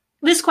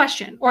 this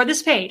question or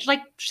this page,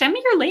 like send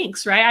me your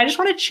links, right? I just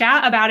want to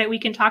chat about it. We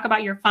can talk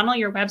about your funnel,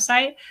 your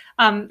website,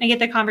 and get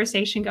the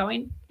conversation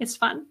going. It's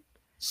fun.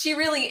 She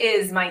really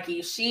is,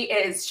 Mikey.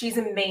 She's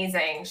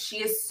amazing. She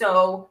is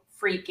so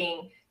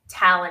freaking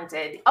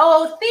talented.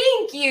 Oh,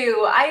 thank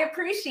you. I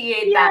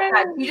appreciate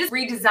that. You just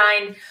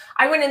redesigned.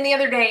 I went in the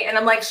other day and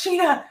I'm like,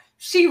 Sheena,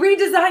 she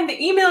redesigned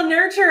the email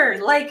nurture.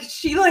 Like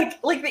she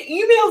like the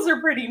emails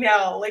are pretty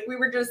now. Like we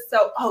were just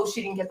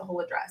she didn't get the whole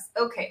address.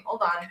 Okay,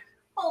 hold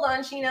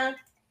on, Sheena.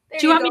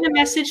 Do you want me to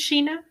message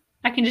Sheena?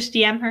 I can just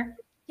DM her.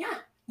 Yeah.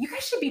 You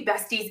guys should be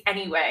besties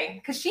anyway,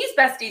 because she's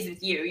besties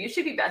with you. You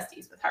should be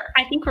besties with her.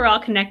 I think we're all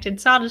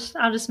connected. So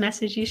I'll just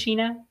message you,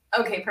 Sheena.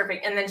 Okay,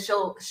 perfect. And then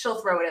she'll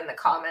throw it in the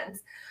comments.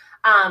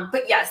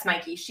 But yes,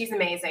 Mikey, she's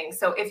amazing.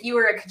 So if you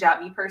are a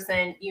Kajabi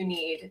person, you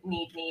need.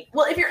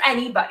 Well, if you're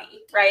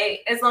anybody, right?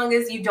 As long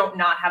as you don't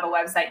not have a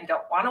website and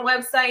don't want a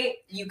website,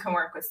 you can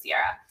work with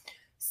Seirra.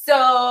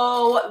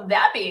 So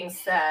that being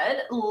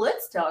said,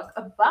 let's talk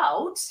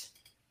about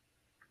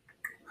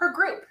her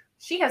group.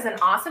 She has an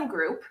awesome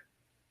group.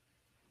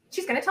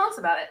 She's going to tell us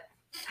about it.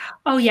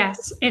 Oh,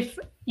 yes. If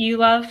you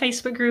love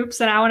Facebook groups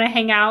and I want to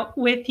hang out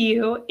with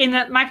you in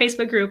my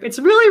Facebook group, it's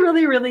really,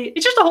 really, really,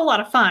 it's just a whole lot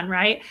of fun,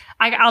 right?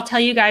 I'll tell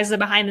you guys the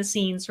behind the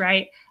scenes,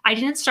 right? I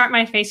didn't start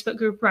my Facebook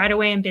group right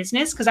away in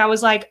business because I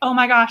was like, oh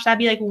my gosh, that'd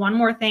be like one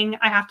more thing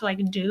I have to like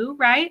do,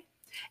 right?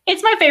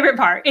 It's my favorite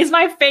part. It's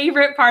my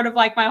favorite part of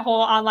like my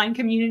whole online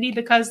community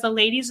because the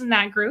ladies in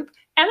that group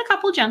and a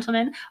couple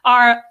gentlemen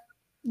are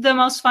the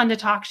most fun to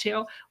talk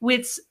to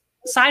with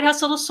Side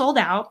Hustle to Sold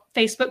Out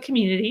Facebook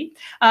community,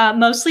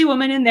 mostly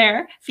women in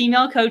there,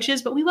 female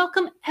coaches, but we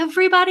welcome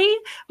everybody,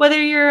 whether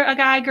you're a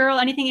guy, girl,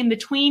 anything in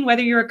between,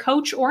 whether you're a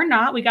coach or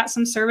not. We got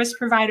some service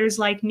providers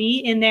like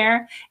me in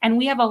there, and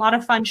we have a lot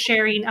of fun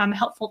sharing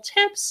helpful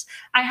tips.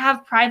 I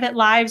have private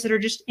lives that are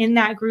just in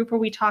that group where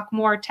we talk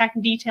more tech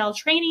detail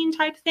training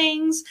type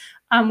things.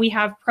 We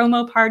have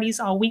promo parties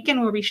all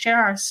weekend where we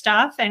share our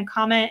stuff and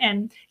comment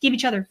and give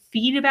each other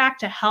feedback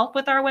to help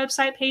with our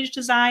website page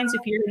designs.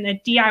 If you're in the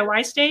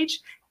DIY stage,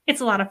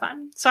 it's a lot of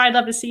fun. So I'd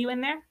love to see you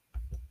in there.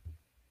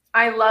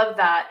 I love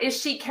that. Is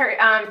she Carrie?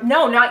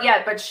 No, not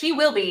yet, but she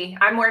will be.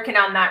 I'm working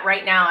on that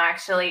right now,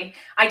 actually.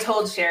 I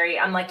told Sherry,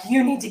 I'm like,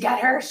 you need to get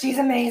her. She's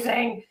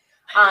amazing.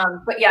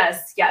 But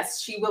yes,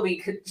 she will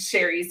be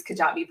Sherry's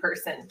Kajabi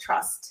person.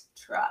 Trust.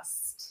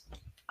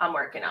 I'm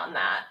working on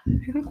that.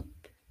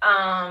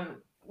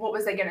 What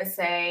was I going to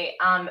say?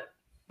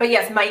 But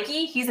yes,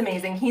 Mikey, he's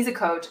amazing. He's a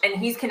coach and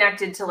he's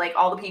connected to like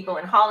all the people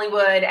in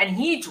Hollywood and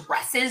he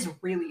dresses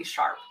really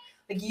sharp.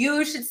 Like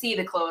you should see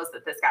the clothes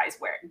that this guy's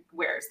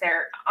wears.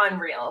 They're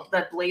unreal.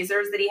 The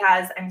blazers that he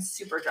has, I'm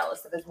super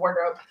jealous of his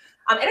wardrobe.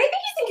 And I think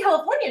he's in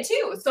California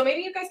too. So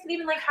maybe you guys could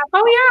even like have.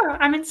 Oh yeah,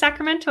 I'm in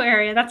Sacramento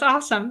area. That's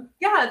awesome.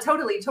 Yeah,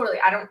 totally.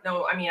 I don't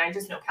know. I mean, I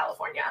just know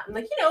California. I'm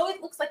like,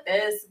 it looks like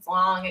this. It's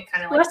long. It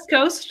kind of like West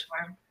Coast.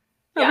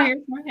 Yeah. Over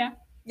here. Yeah.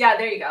 Yeah,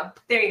 there you go.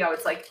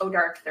 It's like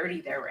dark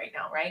 30 there right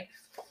now, right?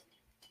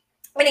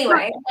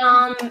 Anyway,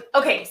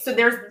 okay, so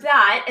there's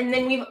that. And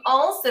then we've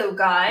also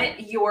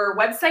got your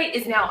website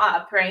is now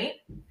up, right?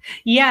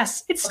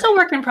 Yes, it's still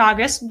work in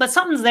progress, but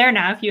something's there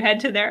now if you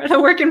head to there.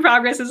 The work in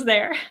progress is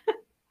there.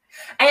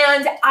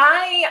 And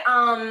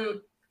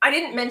I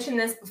didn't mention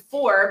this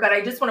before, but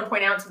I just want to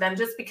point out to them,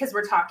 just because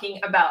we're talking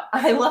about,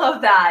 I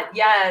love that.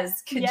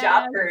 Yes,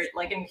 Kajabi,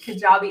 like a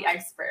Kajabi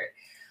expert.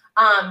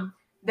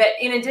 That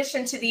in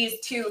addition to these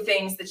two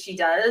things that she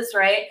does,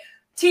 right?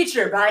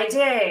 Teacher by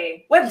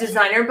day, web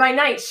designer by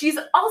night. She's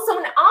also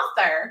an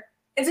author.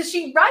 And so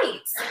she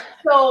writes.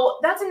 So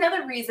that's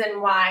another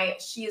reason why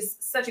she's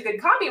such a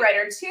good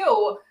copywriter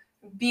too,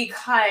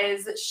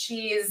 because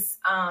she's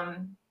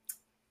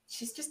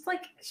just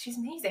like, she's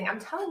amazing. I'm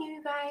telling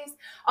you guys.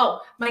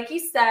 Oh, Mikey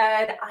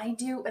said, I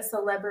do a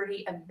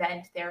celebrity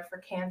event there for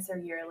Cancer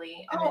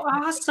Yearly. Oh,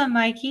 awesome,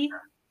 Mikey.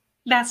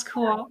 That's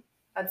cool.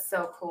 That's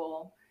so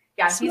cool.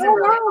 Yeah, he's a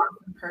really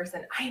awesome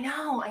person. I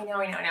know.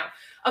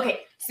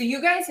 Okay, so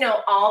you guys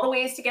know all the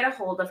ways to get a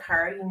hold of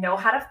her. You know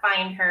how to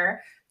find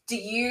her. Do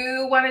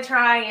you want to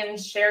try and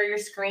share your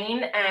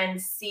screen and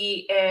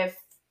see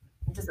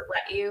does it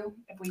let you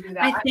if we do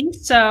that? I think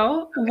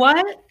so. Okay.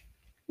 What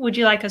would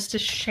you like us to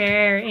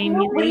share,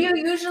 Amy? What do you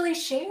usually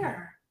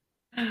share?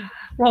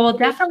 Well, we'll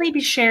definitely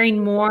be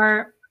sharing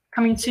more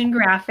coming soon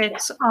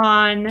graphics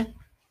on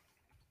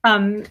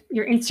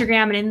your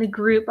Instagram and in the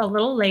group a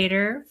little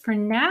later. For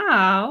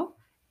now,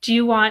 do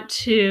you want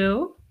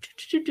to?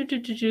 You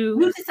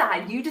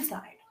decide.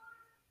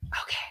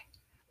 Okay.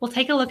 We'll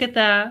take a look at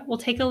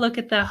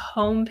the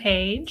home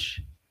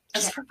page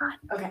just for fun.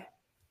 Okay.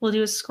 We'll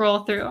do a scroll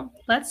through.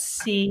 Let's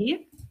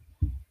see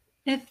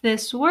if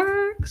this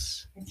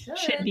works. It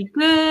should be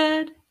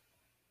good.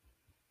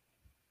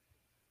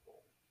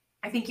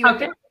 I think you have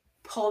to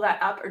pull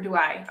that up, or do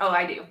I? Oh,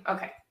 I do.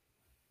 Okay.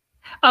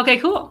 Okay,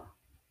 cool.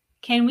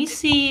 Can we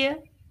see the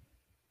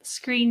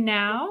screen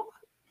now?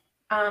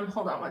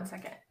 Hold on one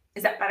second.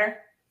 Is that better?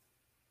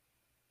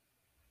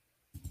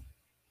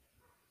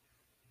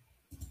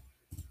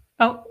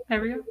 Oh, there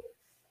we go.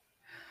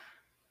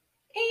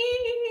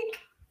 Eek.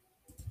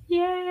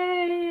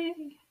 Yay.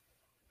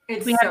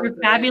 We have your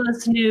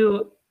fabulous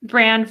new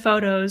brand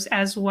photos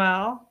as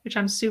well, which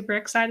I'm super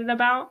excited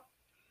about.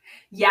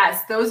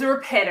 Yes, those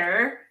were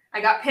Pitter. I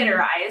got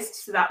Pitterized,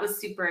 so that was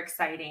super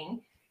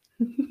exciting.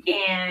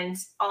 And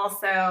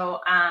also,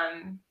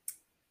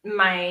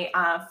 my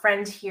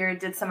friend here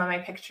did some of my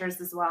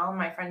pictures as well,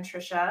 my friend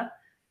Trisha.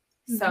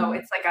 So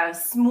it's like a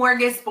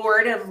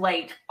smorgasbord of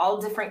like all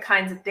different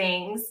kinds of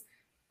things.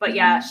 But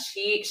yeah,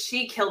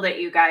 she killed it,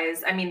 you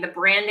guys. I mean, the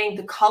branding,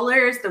 the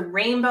colors, the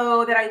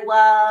rainbow that I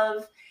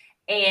love.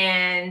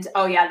 And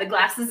oh yeah, the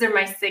glasses are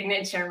my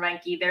signature,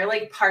 Mikey. They're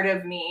like part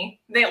of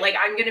me.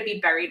 I'm going to be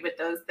buried with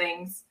those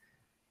things.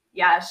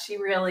 Yeah, she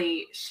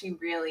really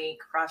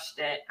crushed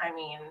it. I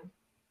mean,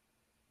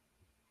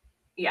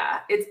 yeah,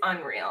 it's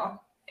unreal.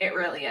 It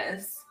really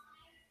is.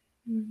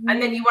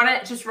 And then you want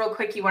to just real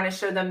quick, you want to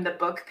show them the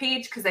book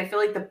page, because I feel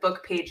like the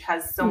book page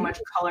has so much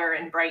color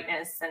and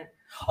brightness. And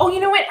oh, you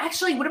know what?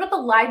 Actually, what about the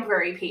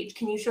library page?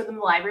 Can you show them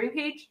the library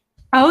page?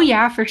 Oh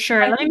yeah, for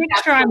sure. Let me make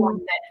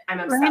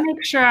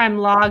sure I'm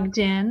logged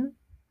in.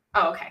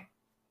 Oh, okay.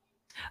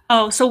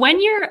 Oh, so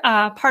when you're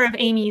part of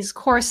Amy's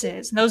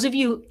courses, those of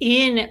you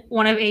in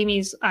one of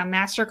Amy's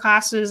master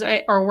classes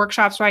or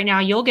workshops right now,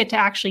 you'll get to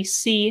actually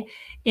see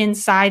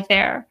inside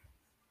there.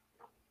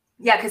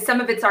 Yeah, because some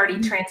of it's already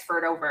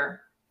transferred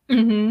over.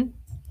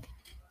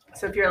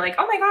 So if you're like,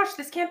 oh my gosh,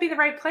 this can't be the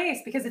right place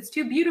because it's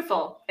too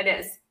beautiful, it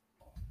is.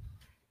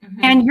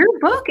 And your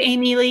book,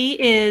 Amy Lee,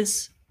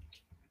 is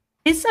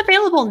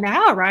available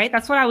now, right?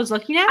 That's what I was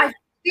looking at.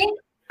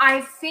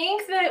 I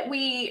think that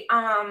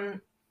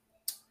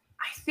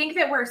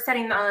we're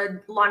setting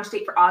the launch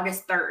date for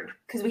August 3rd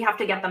because we have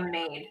to get them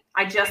made.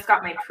 I just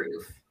got my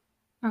proof.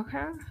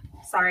 Okay.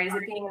 Sorry, is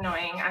it being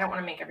annoying? I don't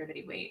want to make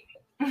everybody wait.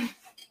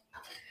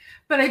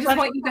 But I just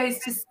want you guys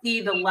to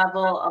see the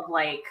level of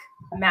like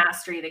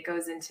mastery that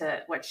goes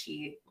into what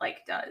she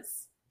like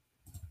does.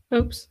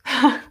 Oops.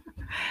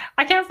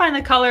 I can't find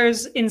the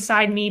colors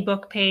inside me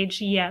book page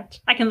yet.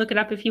 I can look it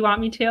up if you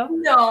want me to.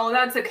 No,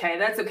 that's okay.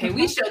 That's okay.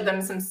 We showed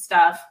them some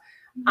stuff.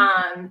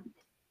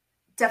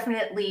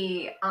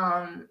 Definitely,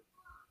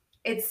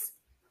 it's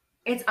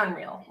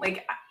unreal.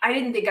 Like, I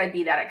didn't think I'd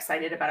be that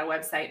excited about a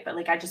website, but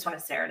like, I just want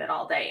to stare at it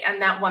all day.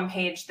 And that one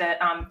page that,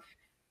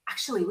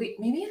 actually, wait,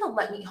 maybe it'll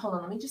let me, hold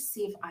on. Let me just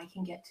see if I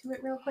can get to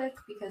it real quick,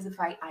 because if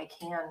I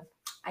can,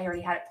 I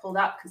already had it pulled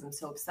up because I'm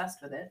so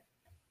obsessed with it.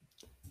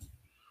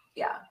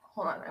 Yeah,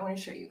 hold on. I want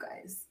to show you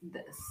guys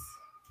this.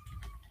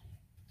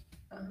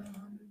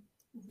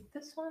 Is it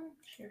this one?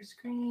 Share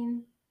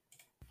screen,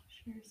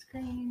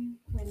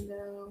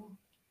 window,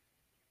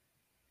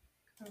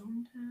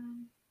 Chrome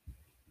tab.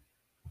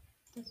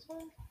 This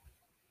one.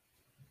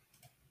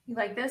 You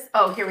like this?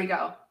 Oh, here we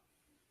go.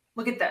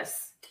 Look at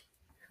this.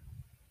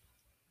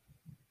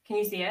 Can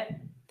you see it?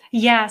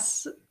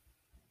 Yes.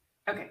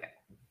 Okay, good.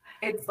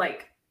 It's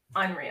like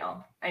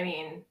unreal. I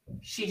mean,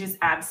 she just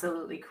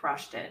absolutely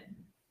crushed it.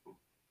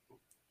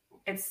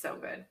 It's so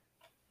good.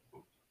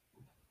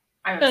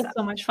 That's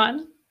so much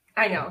fun.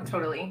 I know,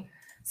 totally.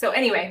 So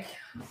anyway,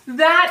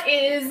 that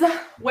is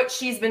what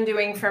she's been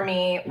doing for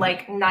me,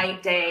 like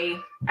night, day,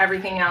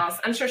 everything else.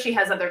 I'm sure she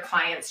has other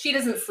clients. She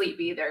doesn't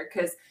sleep either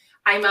because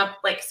I'm up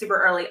like super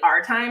early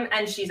our time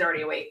and she's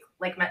already awake.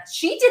 Like,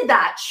 she did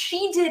that.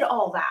 She did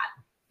all that.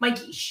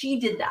 Mikey, she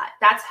did that.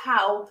 That's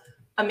how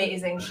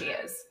amazing she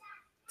is.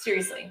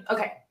 Seriously.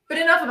 Okay. But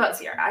enough about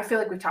Seirra. I feel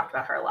like we've talked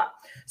about her a lot.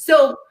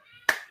 So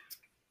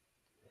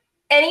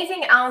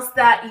anything else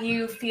that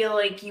you feel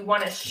like you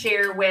want to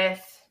share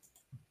with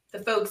the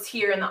folks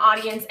here in the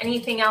audience?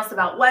 Anything else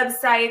about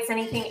websites?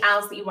 Anything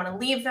else that you want to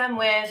leave them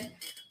with?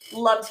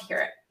 Love to hear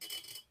it.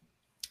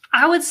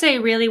 I would say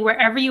really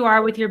wherever you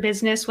are with your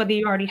business, whether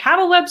you already have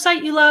a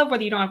website you love,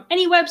 whether you don't have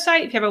any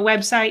website, if you have a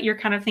website you're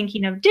kind of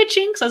thinking of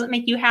ditching because it doesn't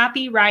make you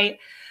happy, right?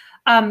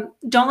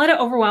 Don't let it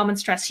overwhelm and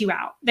stress you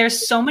out.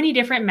 There's so many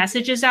different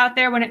messages out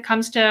there when it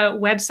comes to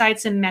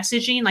websites and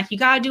messaging. Like, you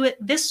got to do it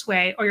this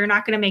way or you're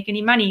not going to make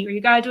any money, or you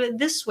got to do it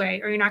this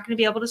way or you're not going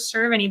to be able to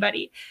serve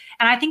anybody.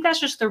 And I think that's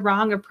just the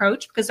wrong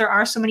approach because there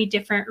are so many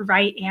different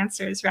right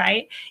answers,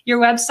 right? Your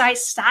website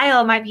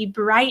style might be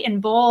bright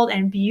and bold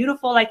and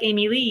beautiful like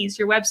Amy Lee's.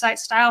 Your website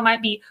style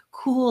might be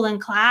cool and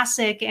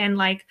classic and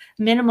like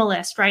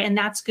minimalist, right? And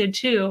that's good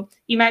too.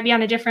 You might be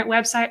on a different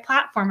website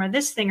platform or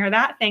this thing or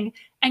that thing,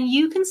 and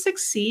you can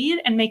succeed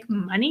and make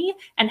money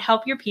and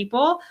help your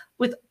people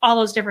with all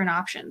those different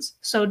options.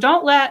 So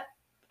don't let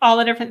all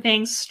the different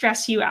things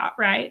stress you out,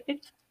 right?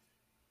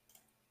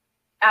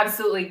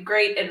 Absolutely.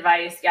 Great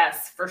advice.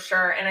 Yes, for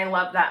sure. And I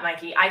love that,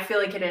 Mikey. I feel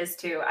like it is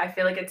too. I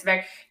feel like it's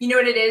very, you know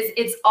what it is?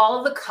 It's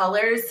all the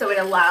colors. So it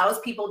allows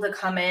people to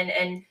come in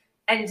and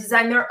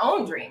design their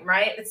own dream,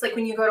 right? It's like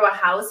when you go to a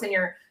house and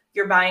you're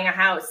buying a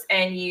house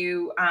and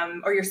you,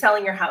 or you're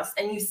selling your house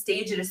and you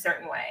stage it a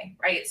certain way,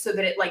 right? So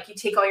that it, like, you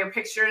take all your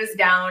pictures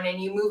down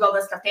and you move all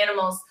the stuffed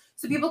animals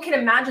so people can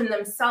imagine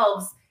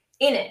themselves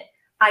in it.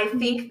 I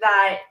think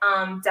that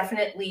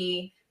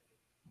definitely,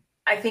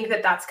 I think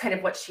that that's kind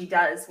of what she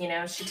does. You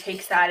know, she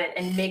takes that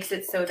and makes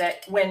it so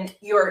that when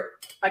you're,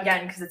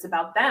 again, because it's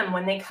about them,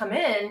 when they come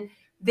in,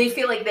 they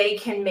feel like they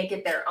can make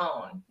it their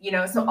own, you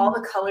know, so all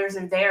the colors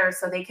are there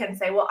so they can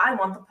say, well, I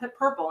want the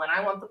purple and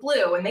I want the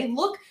blue. And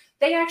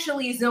they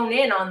actually zone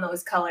in on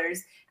those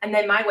colors. And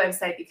then my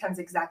website becomes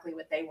exactly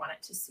what they want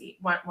it to see,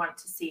 want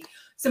to see.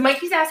 So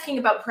Mikey's asking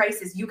about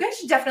prices. You guys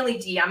should definitely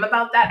DM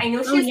about that. I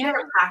know she has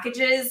different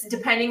packages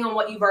depending on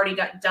what you've already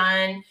got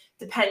done,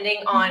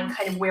 depending on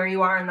kind of where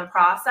you are in the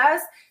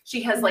process.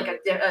 She has like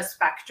a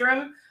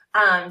spectrum.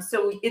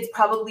 So it's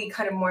probably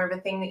kind of more of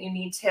a thing that you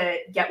need to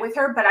get with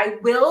her. But I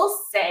will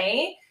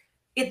say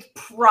it's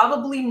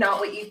probably not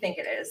what you think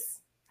it is.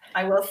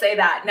 I will say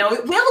that. Now,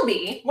 it will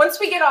be. Once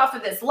we get off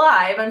of this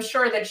live, I'm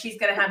sure that she's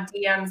going to have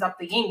DMs up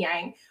the yin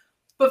yang.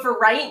 But for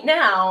right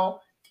now,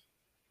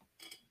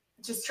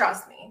 just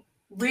trust me.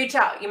 Reach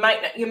out. You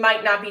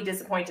might not be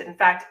disappointed. In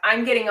fact,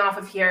 I'm getting off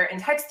of here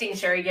and texting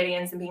Sherry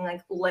Gideons and being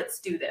like, let's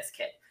do this,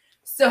 kid.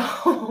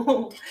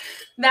 So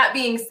that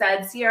being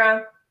said,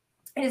 Seirra,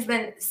 it has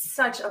been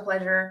such a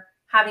pleasure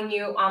having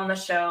you on the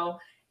show.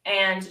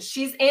 And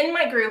she's in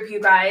my group, you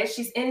guys.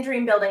 She's in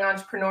Dream Building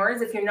Entrepreneurs.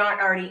 If you're not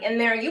already in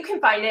there, you can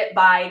find it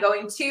by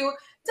going to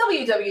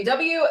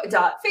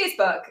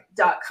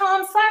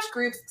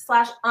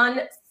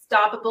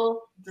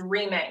www.facebook.com/groups/unstoppable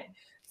dreaming.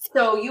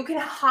 So you can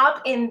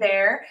hop in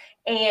there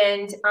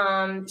and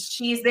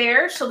she's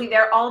there. She'll be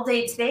there all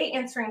day today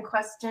answering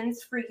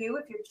questions for you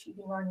if you're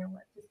cheating on your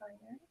web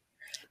designer.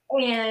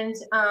 And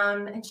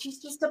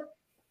she's just a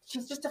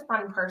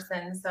fun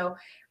person. So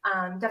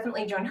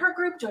definitely join her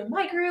group, join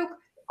my group,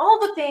 all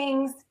the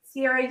things.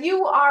 Seirra,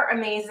 you are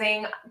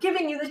amazing.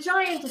 Giving you the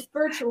giantest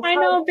virtual I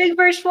know, big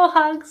virtual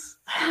hugs.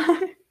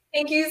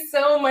 Thank you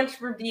so much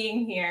for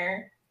being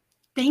here.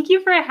 Thank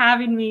you for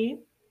having me.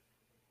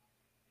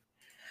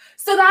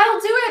 So that'll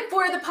do it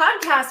for the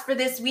podcast for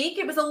this week.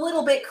 It was a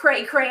little bit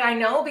cray, I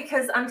know,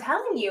 because I'm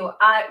telling you,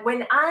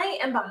 when I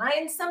am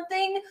behind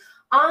something,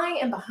 I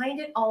am behind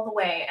it all the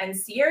way. And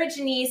Seirra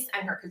Janisse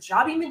and her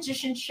Kajabi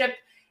magicianship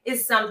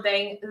is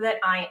something that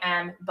I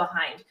am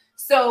behind.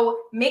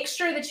 So make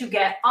sure that you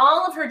get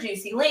all of her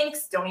juicy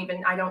links.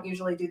 I don't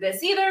usually do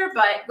this either,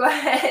 but go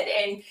ahead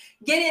and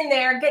get in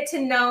there, get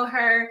to know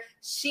her.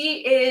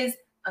 She is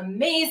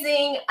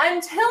amazing.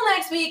 Until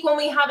next week, when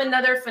we have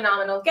another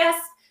phenomenal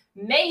guest,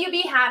 may you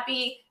be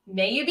happy,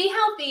 may you be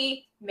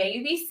healthy, may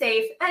you be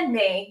safe, and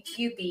may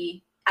you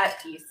be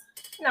at peace.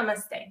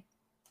 Namaste.